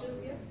gift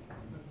vouchers here.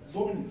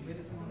 So many.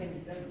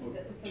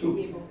 Two.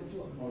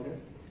 Okay.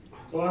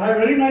 So I have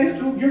very nice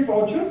 2 gift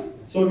vouchers.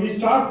 So we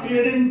start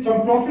creating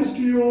some profits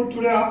to you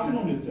today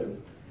afternoon itself.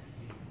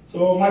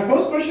 So my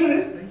first question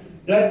is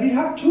that we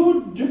have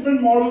 2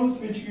 different models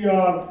which we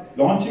are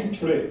launching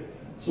today.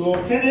 So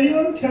can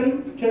anyone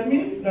tell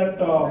me that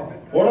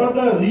what are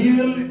the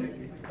real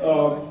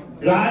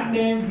brand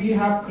name we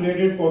have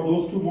created for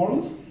those 2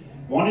 models?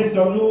 One is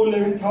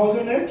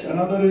W11000H,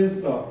 another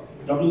is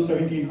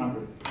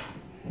W1700.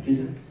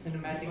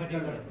 Cinematic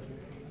color.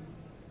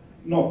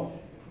 No.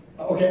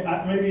 Okay,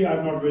 maybe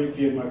I'm not very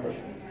clear in my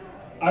question.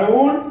 I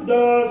want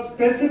the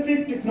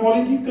specific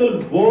technological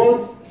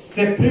words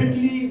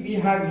separately we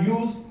have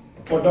used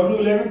for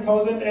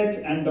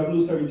W11000H and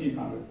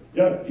W1700.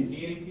 Yeah, please.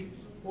 DLP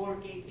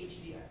 4K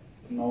HDR.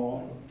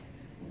 No.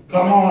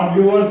 Come on,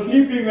 you were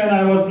sleeping when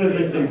I was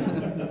presenting.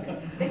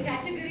 The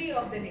category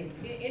of the name.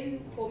 In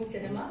home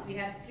cinema, we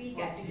have 3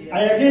 categories.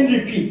 I again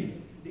repeat.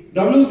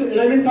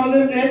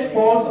 W11000H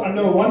falls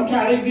under one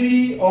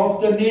category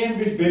of the name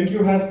which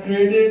BenQ has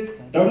created.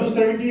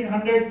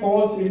 W1700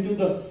 falls into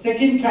the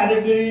second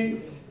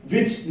category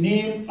which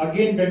name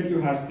again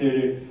BenQ has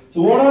created.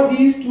 So what are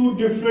these 2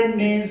 different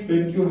names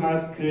BenQ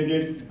has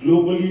created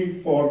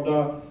globally for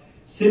the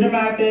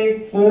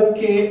cinematic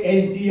 4K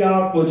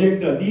HDR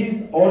projector?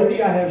 These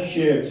already I have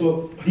shared.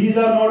 So these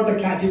are not the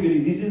category.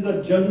 This is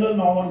a general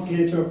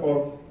nomenclature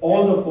for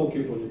all the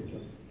 4K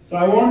projectors. So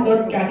I want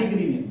the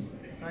category names.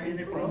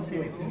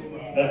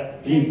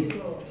 Please.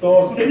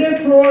 So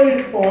CinePro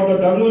is for the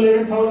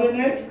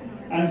W11000H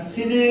and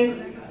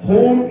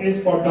Cinehome is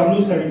for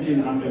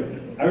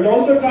W1700. I will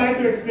also try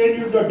to explain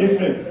you the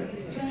difference.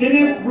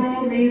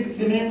 CinePro means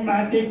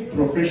cinematic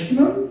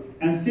professional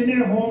and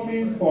Cinehome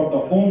means for the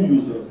home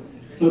users.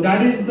 So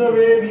that is the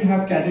way we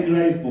have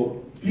categorized both.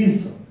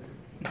 Please, sir.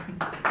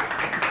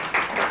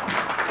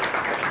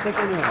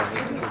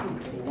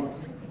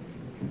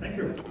 Thank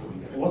you.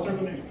 What's your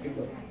name?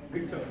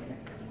 Victor.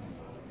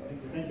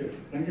 Thank you.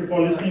 Thank you for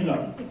listening to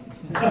us.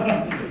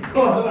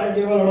 Oh, I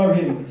gave a lot of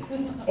hints.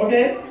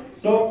 Okay.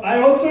 So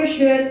I also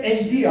shared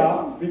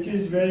HDR, which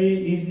is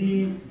very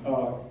easy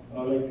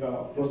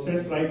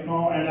process right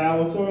now, and I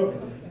also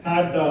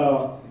had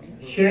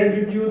shared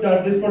with you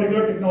that this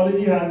particular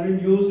technology has been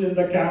used in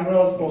the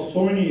cameras for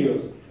so many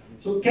years.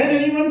 So can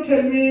anyone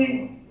tell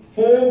me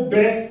 4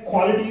 best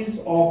qualities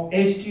of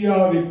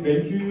HDR which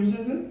BenQ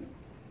uses it?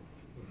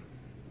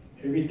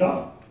 Maybe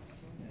tough.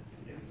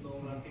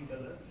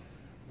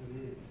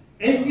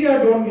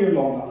 HDR don't give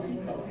long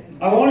lasting color.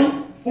 I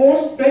want 4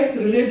 specs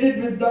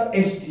related with the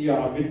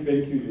HDR which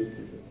BenQ uses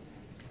it.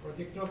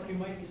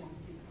 Projector-optimized.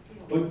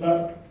 With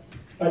the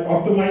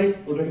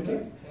optimized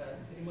projector?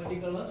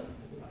 Cinematic color.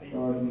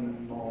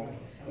 No.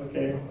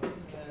 Okay.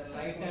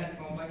 Light and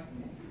format.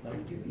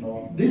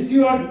 No. This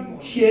you are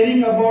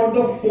sharing about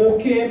the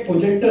 4K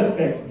projector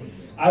specs.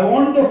 I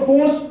want the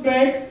 4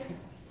 specs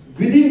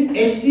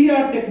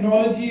HDR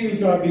technology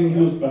which are being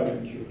used by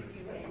BenQ?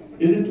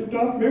 Is it too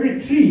tough? Maybe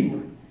 3.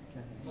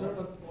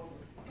 So,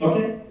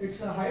 Okay.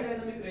 it's a high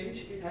dynamic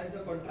range. It has the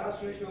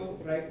contrast ratio,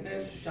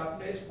 brightness,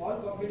 sharpness, all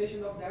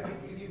combination of that. It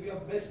will give you a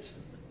best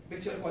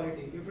picture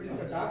quality. If it is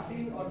a dark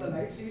scene or the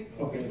light scene,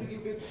 Okay. it will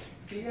give you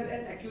clear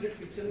and accurate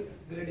pixel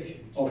gradation.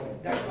 Okay.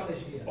 That's called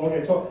HDR.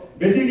 Okay, so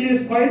basically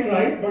it's quite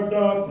right, but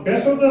the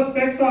best of the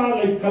specs are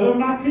like color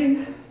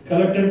mapping,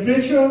 color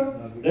temperature,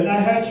 then I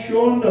had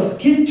shown the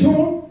skin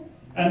tone,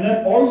 and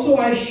then also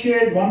I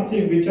shared one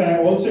thing which I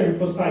also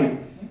emphasized,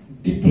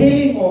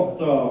 detailing of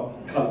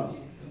the colors.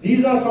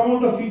 These are some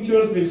of the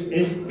features which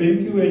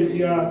BenQ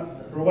HDR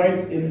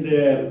provides in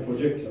their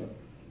projector.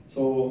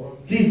 So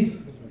please.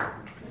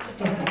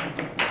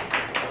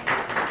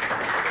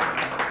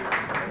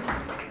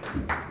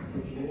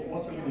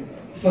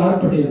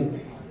 Fahad Patel.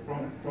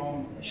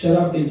 From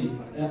Sharaf DG.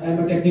 I'm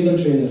a technical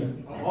trainer.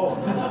 Oh,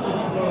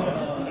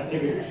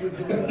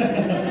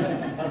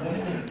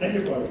 thank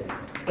you for it.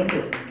 Thank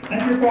you.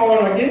 Thank you for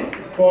again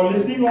for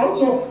listening.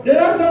 Also, there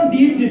are some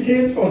deep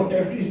details for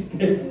every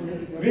space,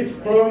 which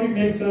probably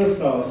makes us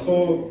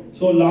so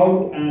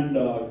loud and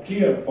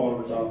clear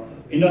for the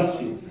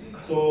industry.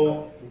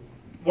 So,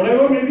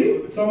 whatever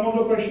maybe, some of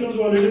the questions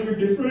were a little bit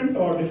different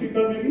or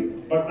difficult maybe,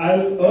 but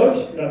I'll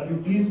urge that you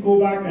please go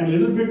back and a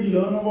little bit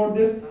learn about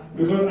this,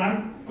 because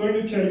I'm going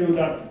to tell you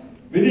that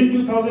within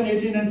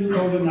 2018 and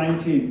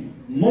 2019,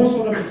 most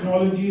of the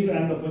technologies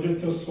and the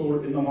projectors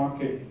sold in the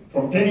market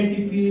from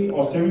 1080p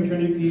or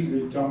 720p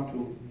will jump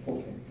to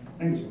 4K.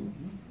 Thank you so much.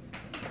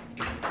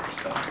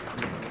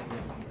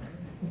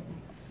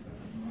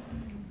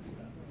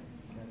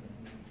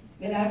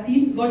 Well, our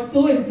teams got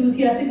so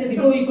enthusiastic that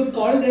before we could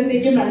call them,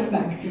 they came running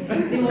back.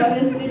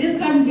 They just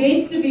can't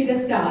wait to be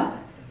the star.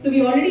 So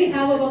we already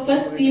have our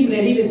first team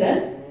ready with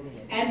us.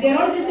 And they're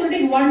all just going to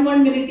take one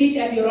minute each,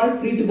 and you're all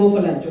free to go for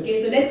lunch,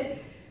 okay? So let's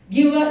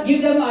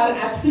give them our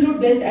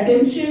absolute best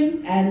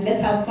attention, and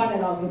let's have fun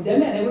along with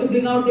them. And I'm going to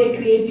bring out their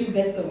creative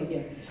best over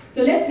here.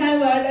 So let's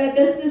have,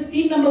 does this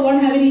team number 1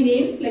 have any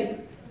name?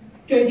 Like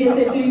 20th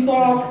Century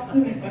Fox,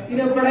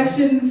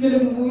 production,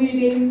 film, movie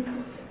names?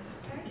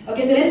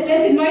 Okay, so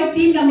let's invite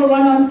team number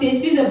 1 on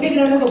stage. Please, a big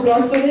round of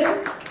applause for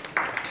them.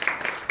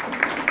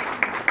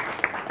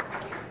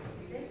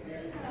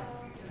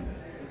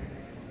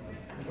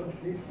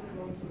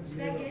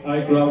 Hi,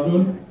 good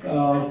afternoon.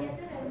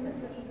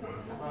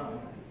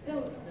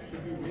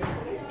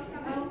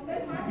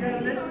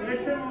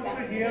 Let them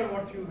also hear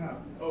what you have.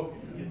 Okay,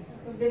 yes.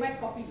 They might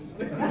copy you.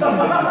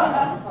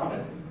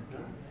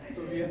 So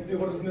we have the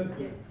original.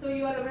 So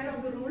you are aware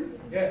of the rules?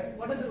 Yeah.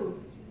 What are the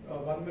rules?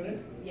 1 minute.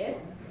 Yes.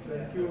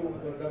 BenQ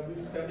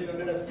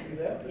W1700 has to be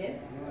there. Yes.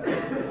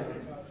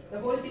 The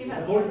whole team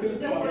has The whole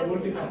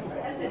team has to be.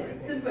 That's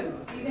it. Simple.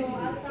 Easy.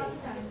 I'll start the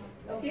time.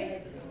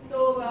 Okay. So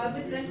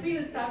Ms. Rashmi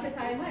will start the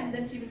timer, and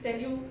then she will tell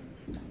you.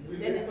 We'll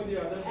wait for the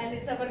other. And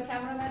it's our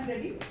cameraman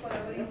ready for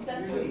our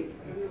Insta stories.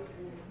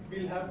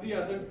 We'll have the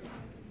other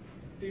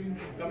team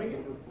coming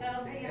in.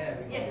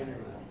 Yes.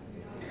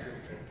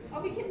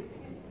 Or we can.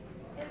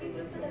 It'll be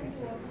good for them to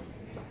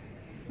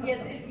watch. Yes,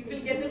 it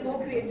will get them more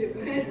creative.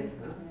 Should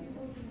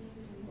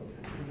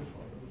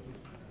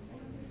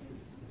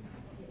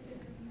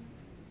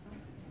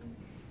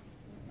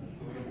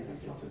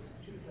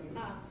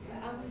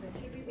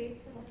we wait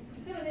for them?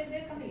 No,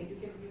 they're coming. You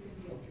can be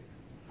okay.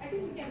 I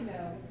think we can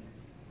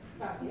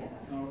start, yeah?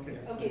 Okay.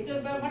 Okay, so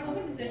one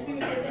moment, Ms. Rashmi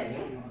will just tell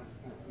you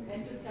when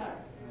to start.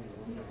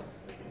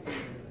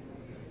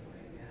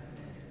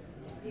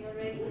 You are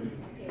ready?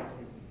 Okay.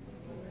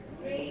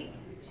 3,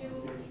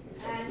 2,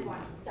 and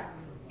 1. Start.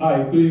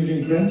 Hi, good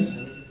evening, friends.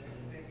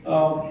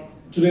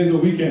 Today is a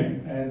weekend,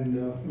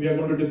 and we are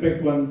going to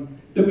depict one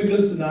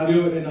typical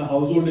scenario in a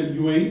household in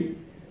UAE.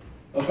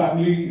 A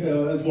family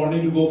is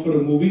wanting to go for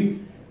a movie,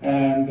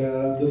 and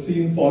the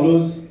scene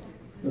follows.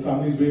 The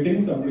family is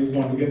waiting. Somebody is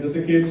going to get the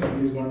ticket.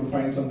 Somebody is going to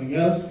find something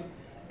else,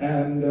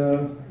 and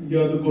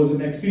here goes the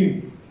next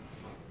scene.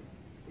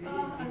 I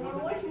want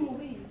to watch a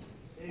movie.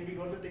 Have you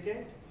got the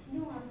ticket?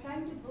 No, I'm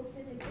trying to book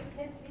the ticket.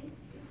 Let's see.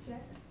 Please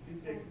check.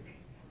 Please check.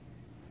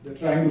 They're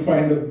trying to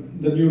find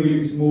the new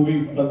release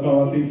movie,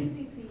 Padmavati.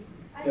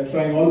 They're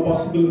trying all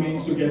possible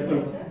means to get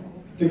the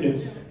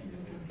tickets.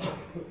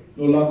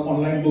 No luck,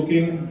 online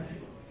booking.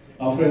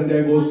 Our friend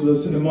there goes to the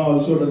cinema,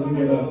 also doesn't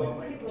get a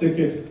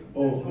ticket.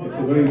 Oh, it's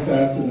a very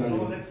sad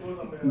scenario.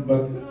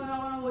 But No, I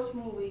want to watch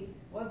movie.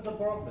 What's the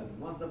problem?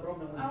 What's the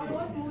problem with I want to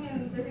watch movie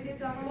and the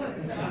tickets are full.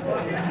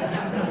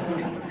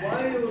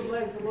 Why you would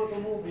like to go to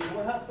movie?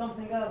 We have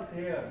something else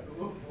here.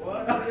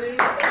 What?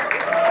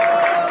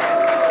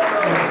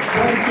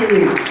 thank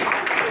you.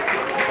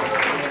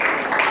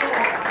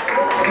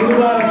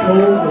 Cinema at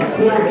home,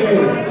 4K.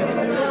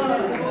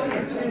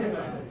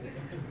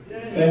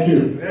 Thank you.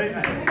 Very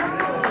nice.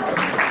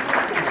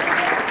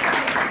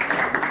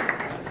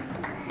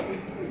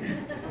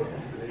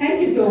 Thank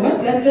you so much.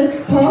 That's just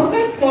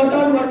perfect, spot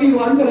on what we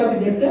want for our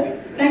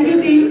projector. Thank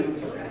you, team.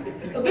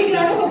 A big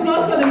round of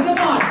applause for them.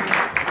 Come on.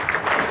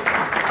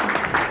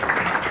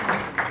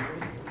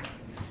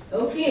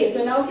 Okay,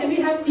 so now can we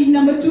have team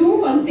number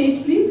 2 on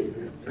stage, please?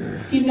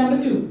 Team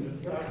number 2.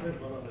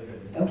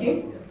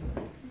 Okay.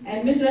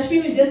 And Ms.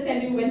 Rashmi will just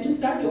tell you when to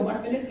start. Your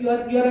 1 minute. You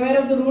are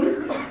aware of the rules?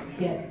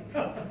 Yes.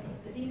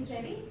 The team's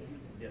ready?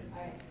 Yeah.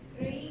 All right.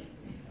 3,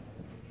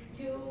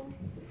 2,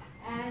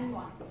 and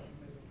 1.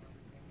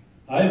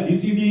 Hi,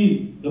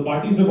 BCD. The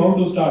party's about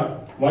to start.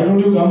 Why don't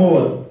you come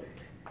over?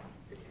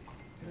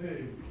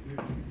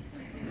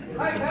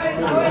 Hi guys,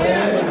 how are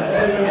you?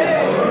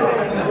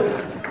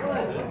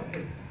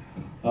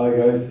 Hi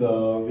guys,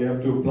 we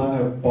have to plan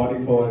a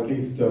party for at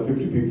least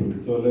 50 people.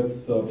 So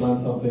let's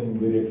plan something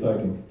very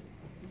exciting.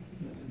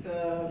 So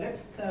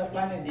let's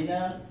plan a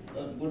dinner, a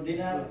good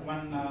dinner,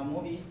 one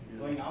movie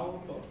going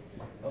out,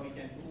 or we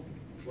can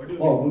do.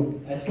 Oh,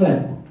 good.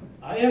 Excellent.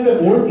 I have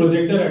an old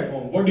projector at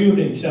home. What do you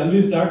think? Shall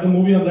we start the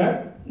movie on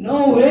that?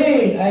 No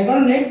way! I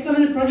got an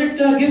excellent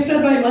projector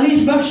gifted by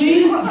Manish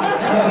Bakshi. A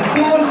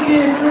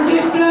 4K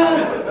projector.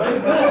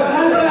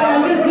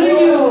 I'll just bring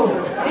you.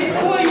 It's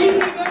so easy,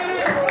 man.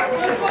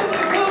 Just put the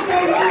photo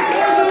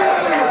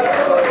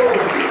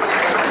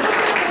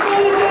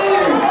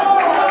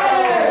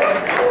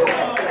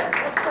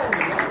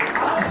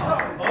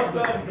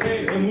Awesome,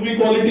 great. The movie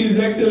quality is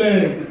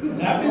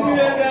excellent. Happy New Year,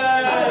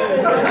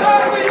 guys!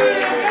 Happy New Year,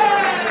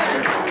 guys!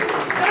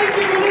 Thank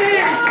you,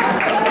 Manish!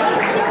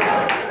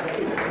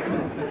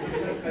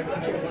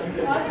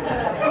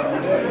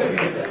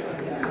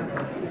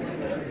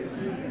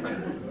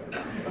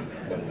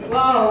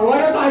 Wow, what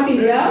a party,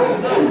 yeah?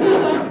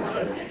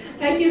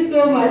 Thank you so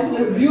much. It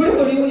was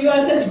beautiful. You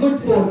are such good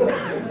sports.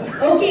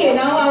 Okay,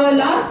 now our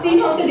last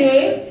team of the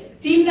day,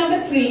 team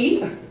number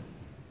 3.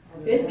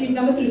 Yes, team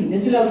number 3. They're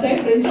still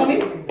outside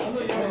brainstorming?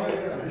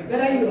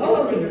 Where are you? Oh,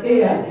 okay. There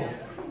you are.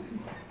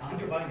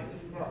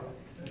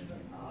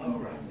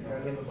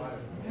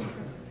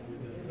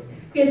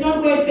 Okay, it's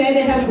not quite fair.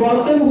 They have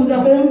Gautam, who's a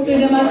home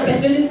cinema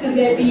specialist in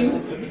their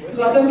team.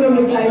 Gautam from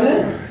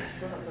Recliners.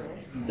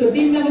 So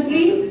team number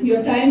 3,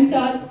 your time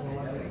starts.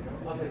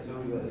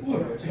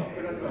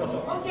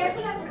 Oh,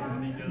 careful at the back.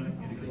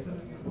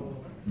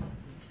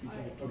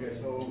 Okay,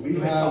 so we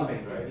have.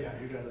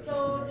 So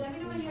let me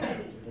know when you're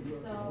ready.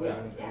 So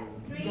yeah,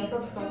 3, 2,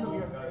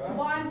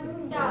 1,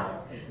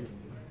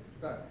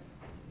 start.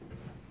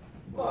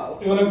 Wow,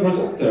 so you want a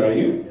projector, are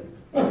you?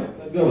 Okay,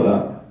 let's go with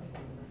that.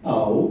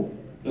 Oh,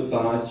 looks a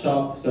nice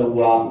job. So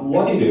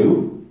what do you do?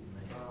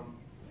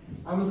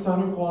 I'm a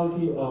standard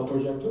quality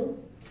projector,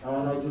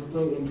 and I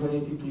display in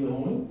 1080p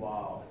only.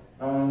 Wow.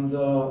 And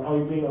I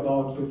weigh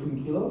about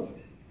 15 kilos,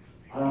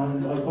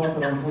 and I cost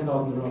around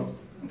 10,000 dirhams.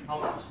 How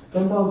much?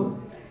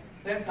 10,000.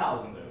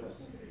 10,000 dirhams.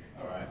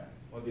 Alright,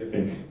 what do you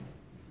think?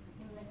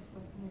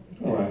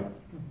 Alright.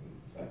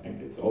 I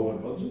think it's over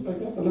budget, I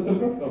guess, a little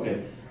bit.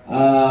 Okay.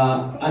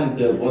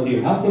 And what do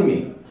you have for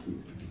me?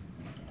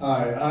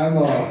 Hi, I'm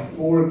a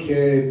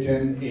 4K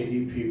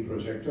 1080p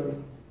projector.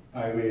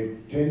 I weigh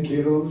 10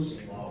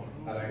 kilos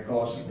and I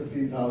cost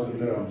 15,000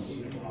 dirhams.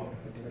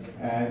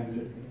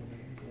 And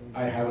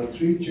I have a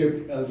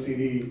 3-chip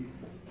LCD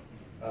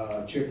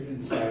chip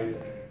inside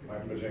my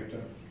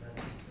projector.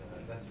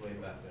 That's way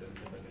better.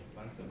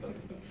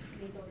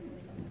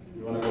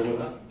 You want to go with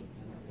that?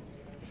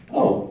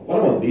 Oh, what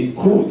about this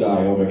cool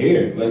guy over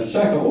here? Let's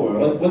check over.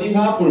 What do you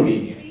have for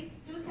me?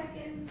 2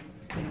 seconds.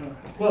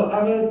 Well,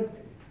 I'm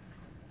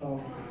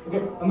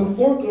a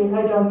 4K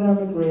high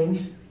dynamic range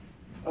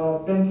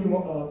BenQ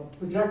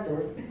projector,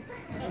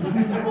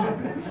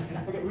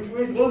 which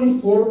weighs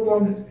only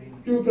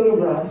 4.2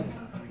 kilograms,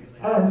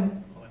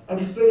 and I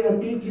display a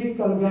P3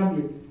 color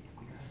gamut,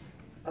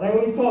 and I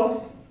only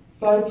cost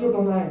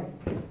 5,999.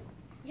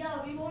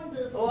 Yeah, we want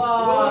this.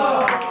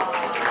 Wow.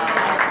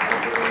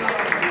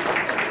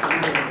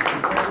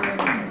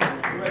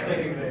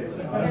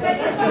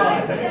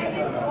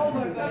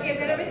 Okay,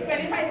 there are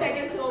 25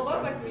 seconds over,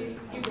 but we'll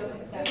keep going.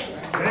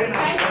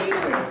 Thank you.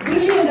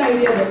 Brilliant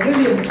idea,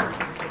 brilliant.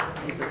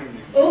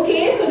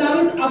 Okay, so now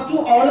it's up to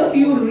all of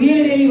you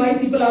really wise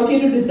people out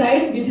here to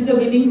decide which is the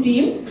winning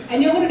team.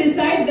 And you're going to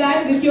decide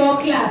that with your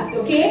claps,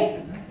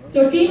 okay?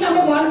 So team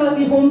number 1 was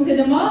the home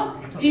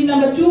cinema, team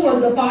number 2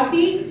 was the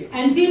party,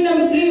 and team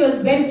number 3 was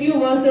BenQ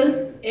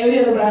versus every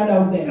other brand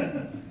out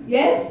there.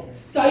 Yes?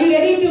 So are you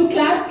ready to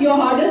clap your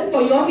hardest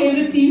for your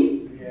favorite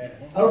team?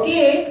 Yes.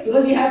 Okay,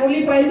 because we have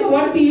only prize for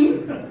one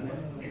team.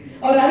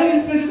 Or rather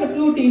it's split for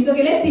 2 teams.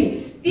 Okay, let's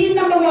see. Team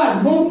number 1,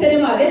 home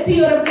cinema. Let's see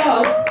your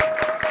applause.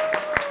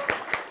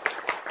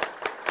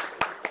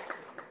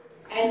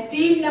 And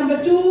team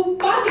number 2,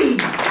 party.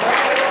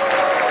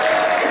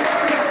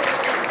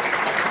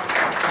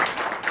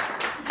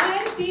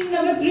 And team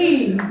number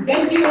 3,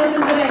 BenQ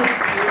versus the rest.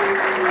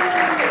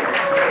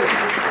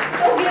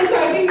 Okay, so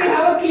I think we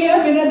have a clear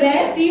winner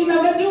there. Team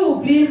number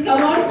 2, please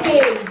come on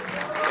stage.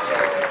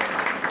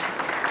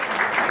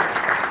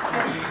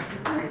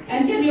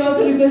 And can we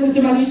also request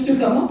Mr. Manish to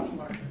come up?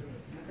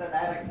 Mr.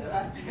 Director.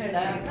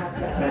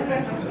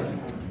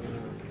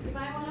 You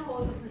might want to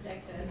hold the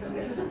projector.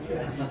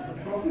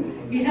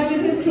 We have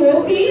little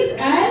trophies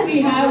and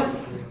we have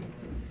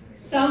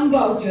some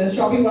vouchers,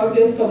 shopping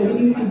vouchers for the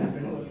winning team.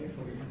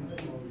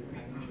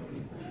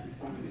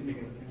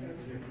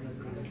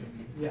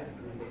 Yeah.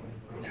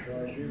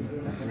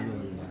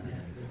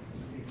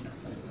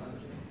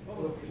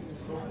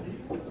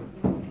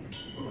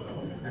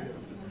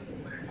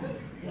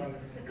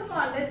 Come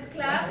on, let's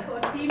clap for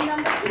team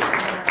number 2.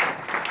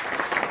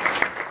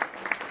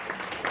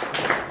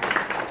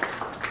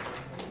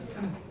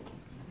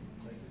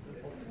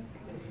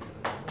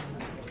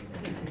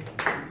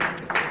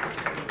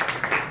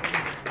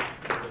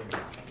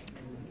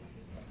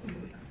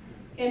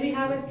 Can we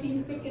have a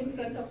team pick in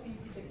front of the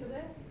projector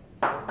there?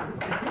 Thank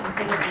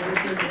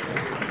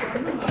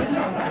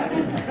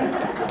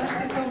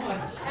you so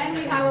much. And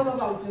we have our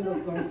vouchers,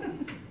 of course.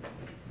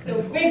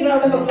 So big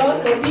round of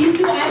applause for team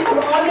 2 and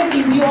for all the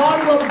teams. You all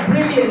were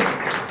brilliant. I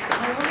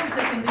want a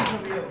second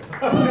from you.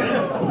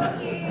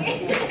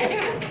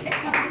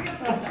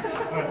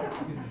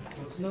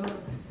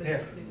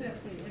 Yes.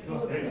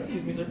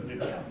 Excuse me, sir.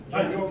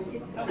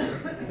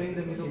 Say in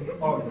the middle.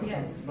 Oh,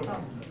 yes.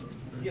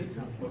 Gift.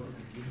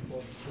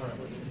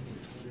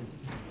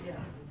 Yeah.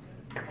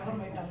 Cover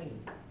my tummy.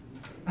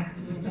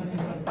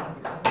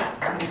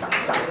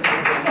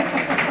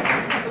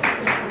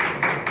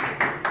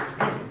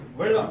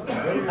 Well done.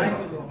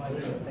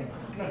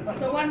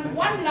 So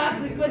one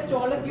last request to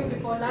all of you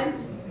before lunch.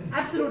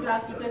 Absolute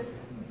last request.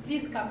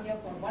 Please come here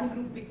for one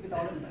group pic with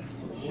all of us.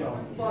 Sure.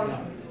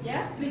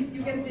 Yeah, please,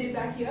 you can stay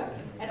back here.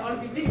 And all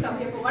of you, please come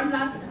here for one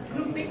last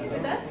group pic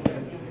with us.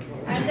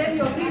 And then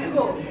you're free to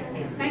go.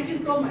 Thank you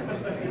so much.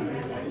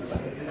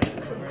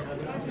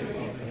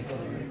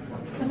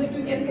 Some of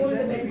you can hold the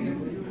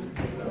BenQ.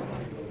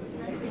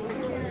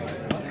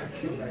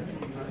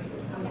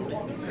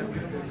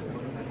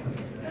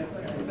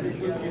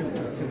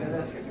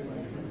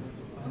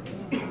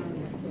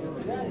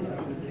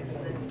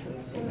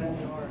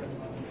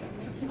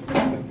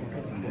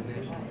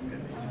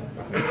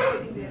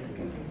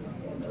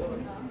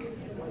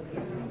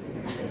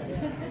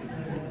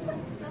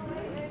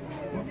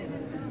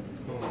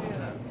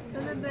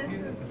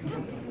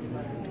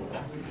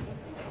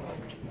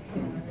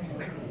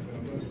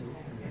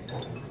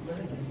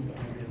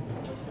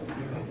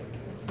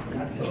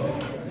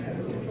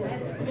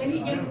 When he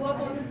can go up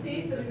on the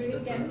stage, the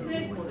remaining can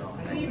sit,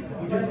 sleep,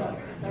 whatever.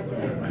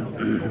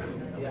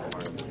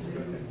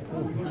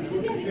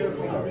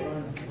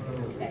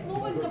 Let's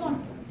move on, come on.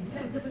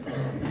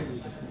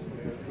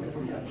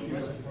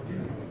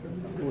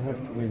 We have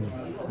to win.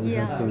 We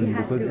have to win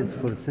because it's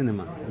for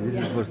cinema. This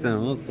is for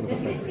cinema, not for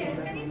photography.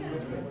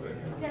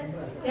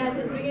 Yeah,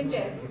 just bring in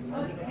chairs.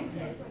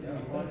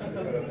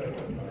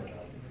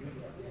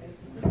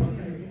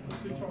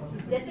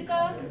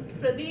 Jessica,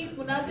 Pradeep,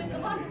 Munazir,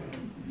 come on.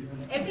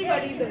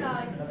 Everybody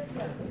there.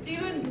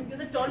 Steven, you're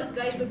the tallest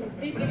guy in the group.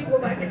 Please, can you go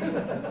back? I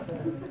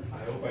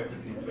hope I did.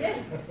 Yes.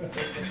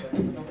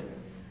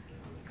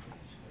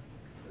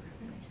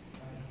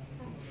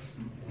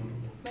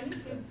 Mani,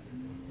 you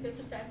have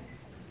to stand.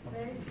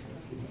 Where is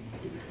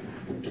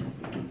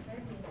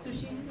Sushi?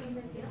 Sushi.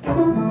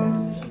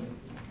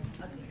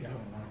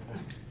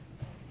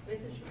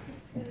 Where's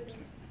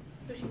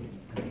Sushi?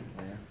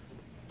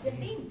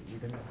 Yassine.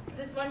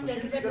 This one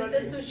gentleman,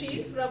 Mr. Sushi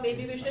from AB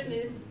Vision,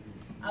 is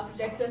our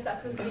projector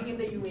successfully in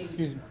the UAE.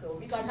 Excuse me. So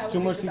we can't have Two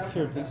more seats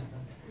here, please.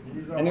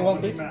 Anyone,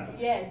 please?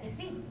 Yes.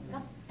 Yassine,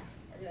 come.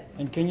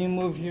 And can you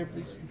move here,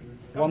 please?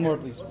 One more,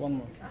 please. One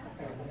more.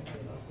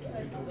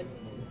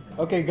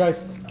 Okay,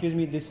 guys, excuse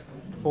me. This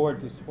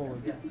forward, please.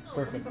 Forward.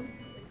 Perfect.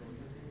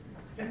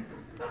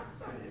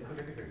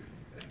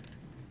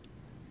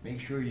 Make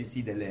sure you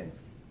see the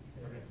lens.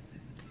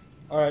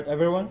 All right,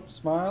 everyone,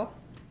 smile.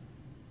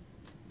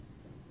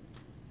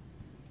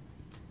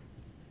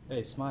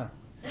 Hey, smile.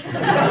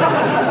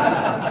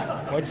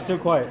 Why it's too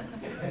quiet?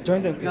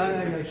 Join them, please.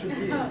 No, you should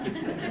be.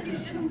 You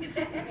shouldn't be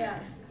there. Yeah.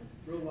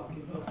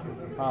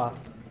 All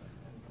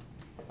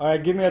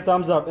right, give me a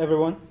thumbs up,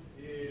 everyone.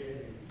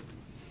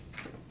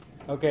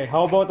 Okay,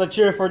 how about a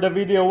cheer for the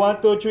video?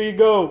 1, 2, 3,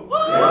 go!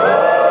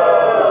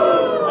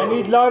 I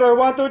need louder.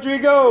 1, 2, 3,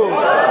 go!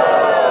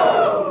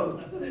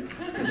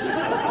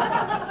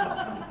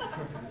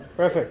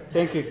 Perfect.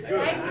 Thank you.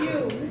 Thank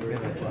you.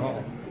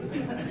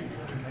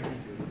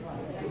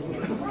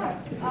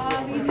 We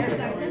will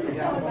start them with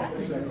our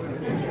lunch.